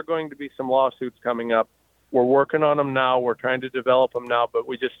there are going to be some lawsuits coming up. We're working on them now. We're trying to develop them now, but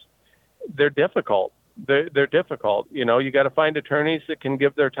they're difficult. They're difficult. You got to find attorneys that can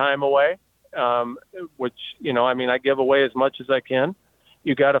give their time away, which, I give away as much as I can.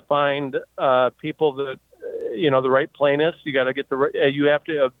 You got to find people that, the right plaintiffs. You got to get you have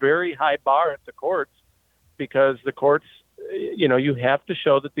to have a very high bar at the courts, because the courts, you have to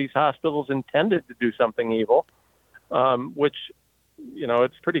show that these hospitals intended to do something evil, which,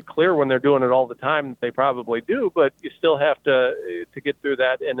 it's pretty clear when they're doing it all the time that they probably do, but you still have to get through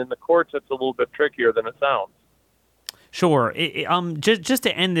that. And in the courts, it's a little bit trickier than it sounds. Sure. Just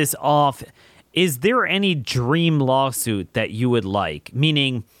to end this off, is there any dream lawsuit that you would like?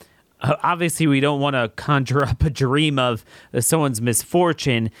 Meaning, obviously, we don't want to conjure up a dream of someone's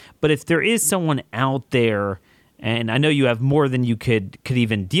misfortune, but if there is someone out there And I know you have more than you could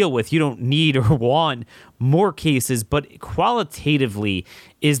even deal with. You don't need or want more cases, but qualitatively,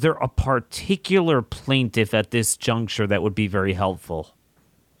 is there a particular plaintiff at this juncture that would be very helpful?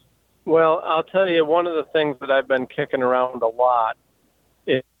 Well, I'll tell you, one of the things that I've been kicking around a lot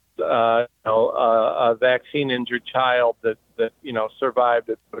is a vaccine-injured child that survived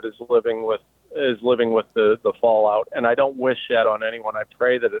it but is living with the fallout. And I don't wish that on anyone. I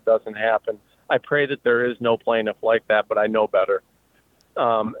pray that it doesn't happen. I pray that there is no plaintiff like that, but I know better.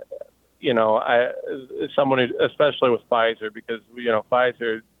 Someone who, especially with Pfizer, because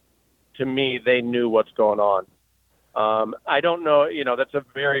Pfizer, to me, they knew what's going on. I don't know. That's a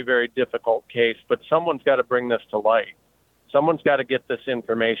very, very difficult case, but someone's got to bring this to light. Someone's got to get this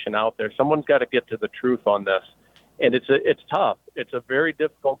information out there. Someone's got to get to the truth on this. And it's tough. It's a very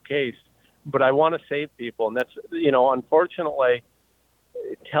difficult case, but I want to save people. And that's, unfortunately,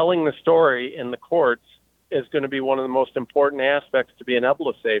 telling the story in the courts is going to be one of the most important aspects to being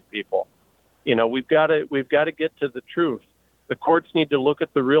able to save people. We've got to get to the truth. The courts need to look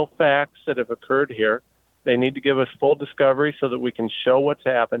at the real facts that have occurred here. They need to give us full discovery so that we can show what's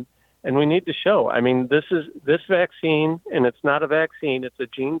happened. And we need to show, this vaccine, and it's not a vaccine, it's a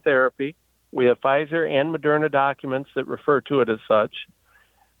gene therapy. We have Pfizer and Moderna documents that refer to it as such.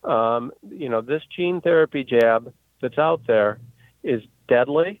 This gene therapy jab that's out there is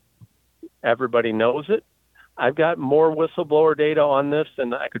deadly. Everybody knows it. I've got more whistleblower data on this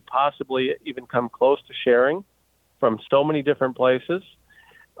than I could possibly even come close to sharing from so many different places.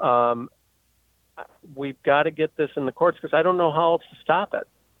 We've got to get this in the courts because I don't know how else to stop it.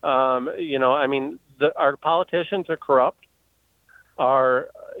 Our politicians are corrupt. Our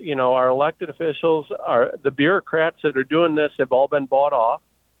elected officials, the bureaucrats that are doing this have all been bought off.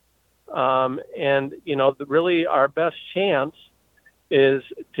 Really our best chance is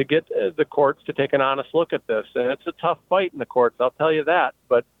to get the courts to take an honest look at this. And it's a tough fight in the courts, I'll tell you that,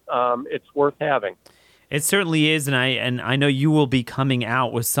 but it's worth having. It certainly is, and I know you will be coming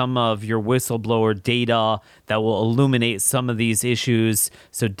out with some of your whistleblower data that will illuminate some of these issues.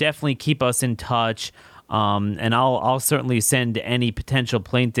 So definitely keep us in touch, and I'll certainly send any potential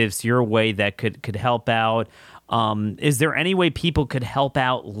plaintiffs your way that could help out. Is there any way people could help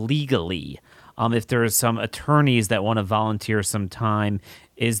out legally? If there are some attorneys that want to volunteer some time,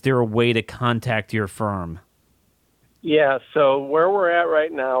 is there a way to contact your firm? Yeah, so where we're at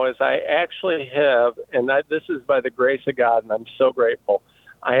right now is I actually have, this is by the grace of God, and I'm so grateful,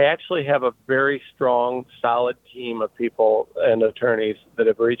 I actually have a very strong, solid team of people and attorneys that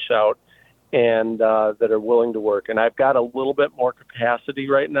have reached out and that are willing to work. And I've got a little bit more capacity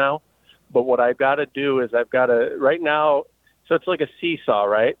right now, but what I've got to do is right now, so it's like a seesaw,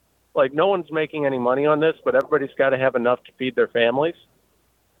 right? Like no one's making any money on this, but everybody's got to have enough to feed their families.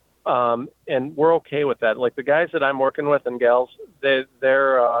 And we're okay with that. Like the guys that I'm working with and gals, they're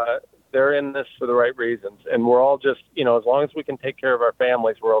in this for the right reasons. And we're all just, as long as we can take care of our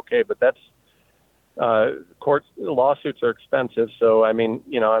families, we're okay. But that's, lawsuits are expensive. So,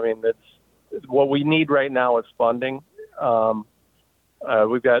 that's what we need right now is funding.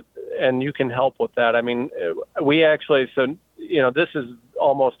 We've got, and you can help with that. We actually, this is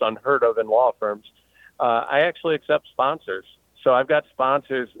almost unheard of in law firms. I actually accept sponsors. So I've got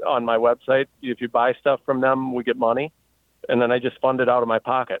sponsors on my website. If you buy stuff from them, we get money, and then I just fund it out of my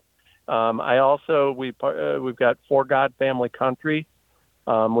pocket. We've got For God Family Country,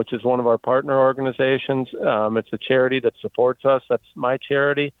 which is one of our partner organizations. It's a charity that supports us. That's my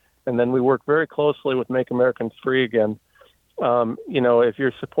charity. And then we work very closely with Make Americans Free Again. If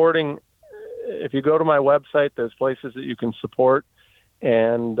you're supporting, if you go to my website, there's places that you can support.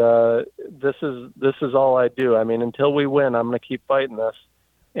 And this is all I do. Until we win, I'm going to keep fighting this.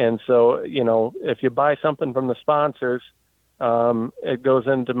 And so, if you buy something from the sponsors, it goes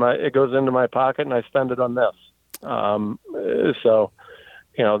into my pocket, and I spend it on this. That's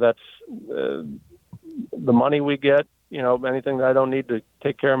the money we get. Anything that I don't need to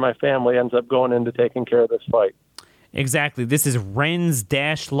take care of my family ends up going into taking care of this fight. Exactly. This is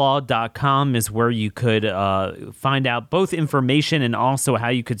renz-law.com is where you could find out both information and also how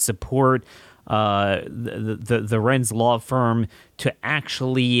you could support the Renz law firm to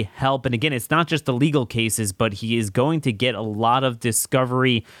actually help. And again, it's not just the legal cases, but he is going to get a lot of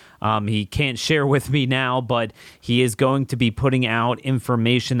discovery. He can't share with me now, but he is going to be putting out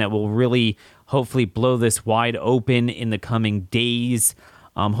information that will really hopefully blow this wide open in the coming days.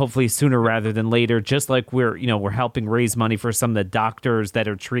 Hopefully sooner rather than later, just like we're helping raise money for some of the doctors that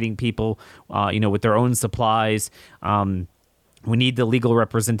are treating people, with their own supplies. We need the legal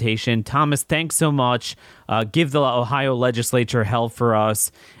representation. Thomas, thanks so much. Give the Ohio legislature hell for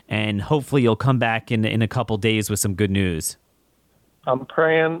us, and hopefully you'll come back in a couple days with some good news. I'm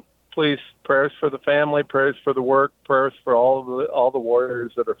praying. Please, prayers for the family, prayers for the work, prayers for all the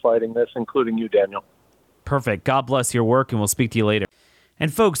warriors that are fighting this, including you, Daniel. Perfect. God bless your work, and we'll speak to you later.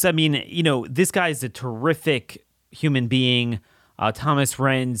 And folks, I mean, this guy's a terrific human being. Thomas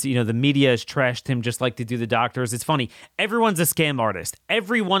Renz, the media has trashed him just like they do the doctors. It's funny. Everyone's a scam artist.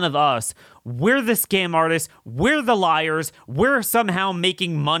 Every one of us, we're the scam artists. We're the liars. We're somehow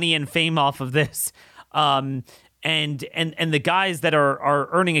making money and fame off of this. And the guys that are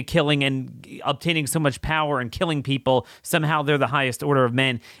earning a killing and obtaining so much power and killing people, somehow they're the highest order of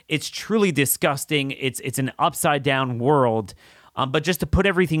men. It's truly disgusting. It's an upside down world. But just to put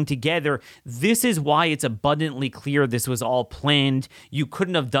everything together, this is why it's abundantly clear this was all planned. You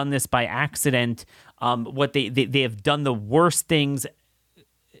couldn't have done this by accident. What they have done the worst things,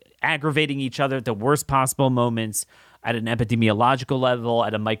 aggravating each other at the worst possible moments at an epidemiological level,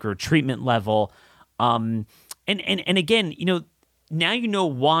 at a microtreatment level. And again, now you know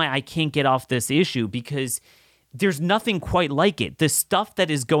why I can't get off this issue, because there's nothing quite like it. The stuff that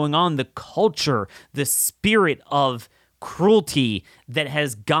is going on, the culture, the spirit of cruelty that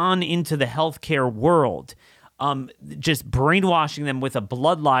has gone into the healthcare world, just brainwashing them with a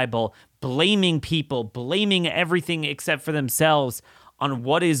blood libel, blaming people, blaming everything except for themselves on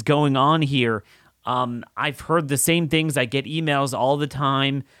what is going on here. I've heard the same things. I get emails all the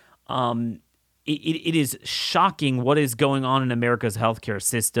time. It is shocking what is going on in America's healthcare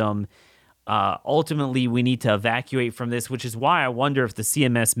system. Ultimately, we need to evacuate from this, which is why I wonder if the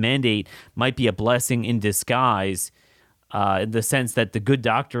CMS mandate might be a blessing in disguise. In the sense that the good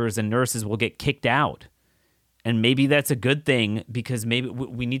doctors and nurses will get kicked out. And maybe that's a good thing, because maybe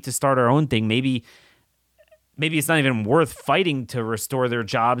we need to start our own thing. Maybe it's not even worth fighting to restore their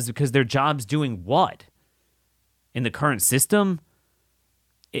jobs, because their jobs doing what? In the current system?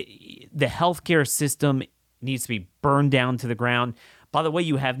 The healthcare system needs to be burned down to the ground. By the way,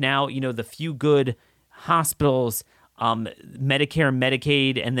 you have now, the few good hospitals, Medicare,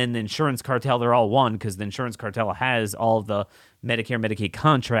 Medicaid, and then the insurance cartel, they're all one, because the insurance cartel has all of the Medicare, Medicaid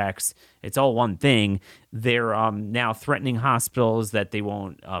contracts. It's all one thing. They're now threatening hospitals that they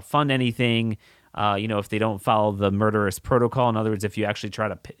won't fund anything, if they don't follow the murderous protocol. In other words, if you actually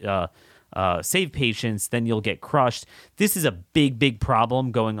try to save patients, then you'll get crushed. This is a big, big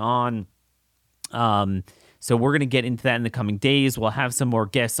problem going on. So we're going to get into that in the coming days. We'll have some more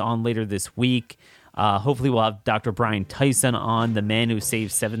guests on later this week. Hopefully we'll have Dr. Brian Tyson on, the man who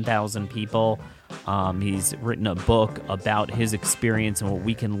saved 7,000 people. He's written a book about his experience and what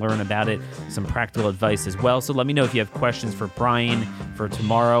we can learn about it, some practical advice as well. So let me know if you have questions for Brian for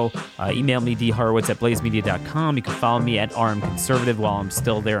tomorrow. Email me, dhorowitz@blazemedia.com. You can follow me at rmconservative while I'm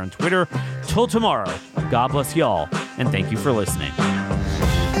still there on Twitter. Till tomorrow, God bless y'all, and thank you for listening.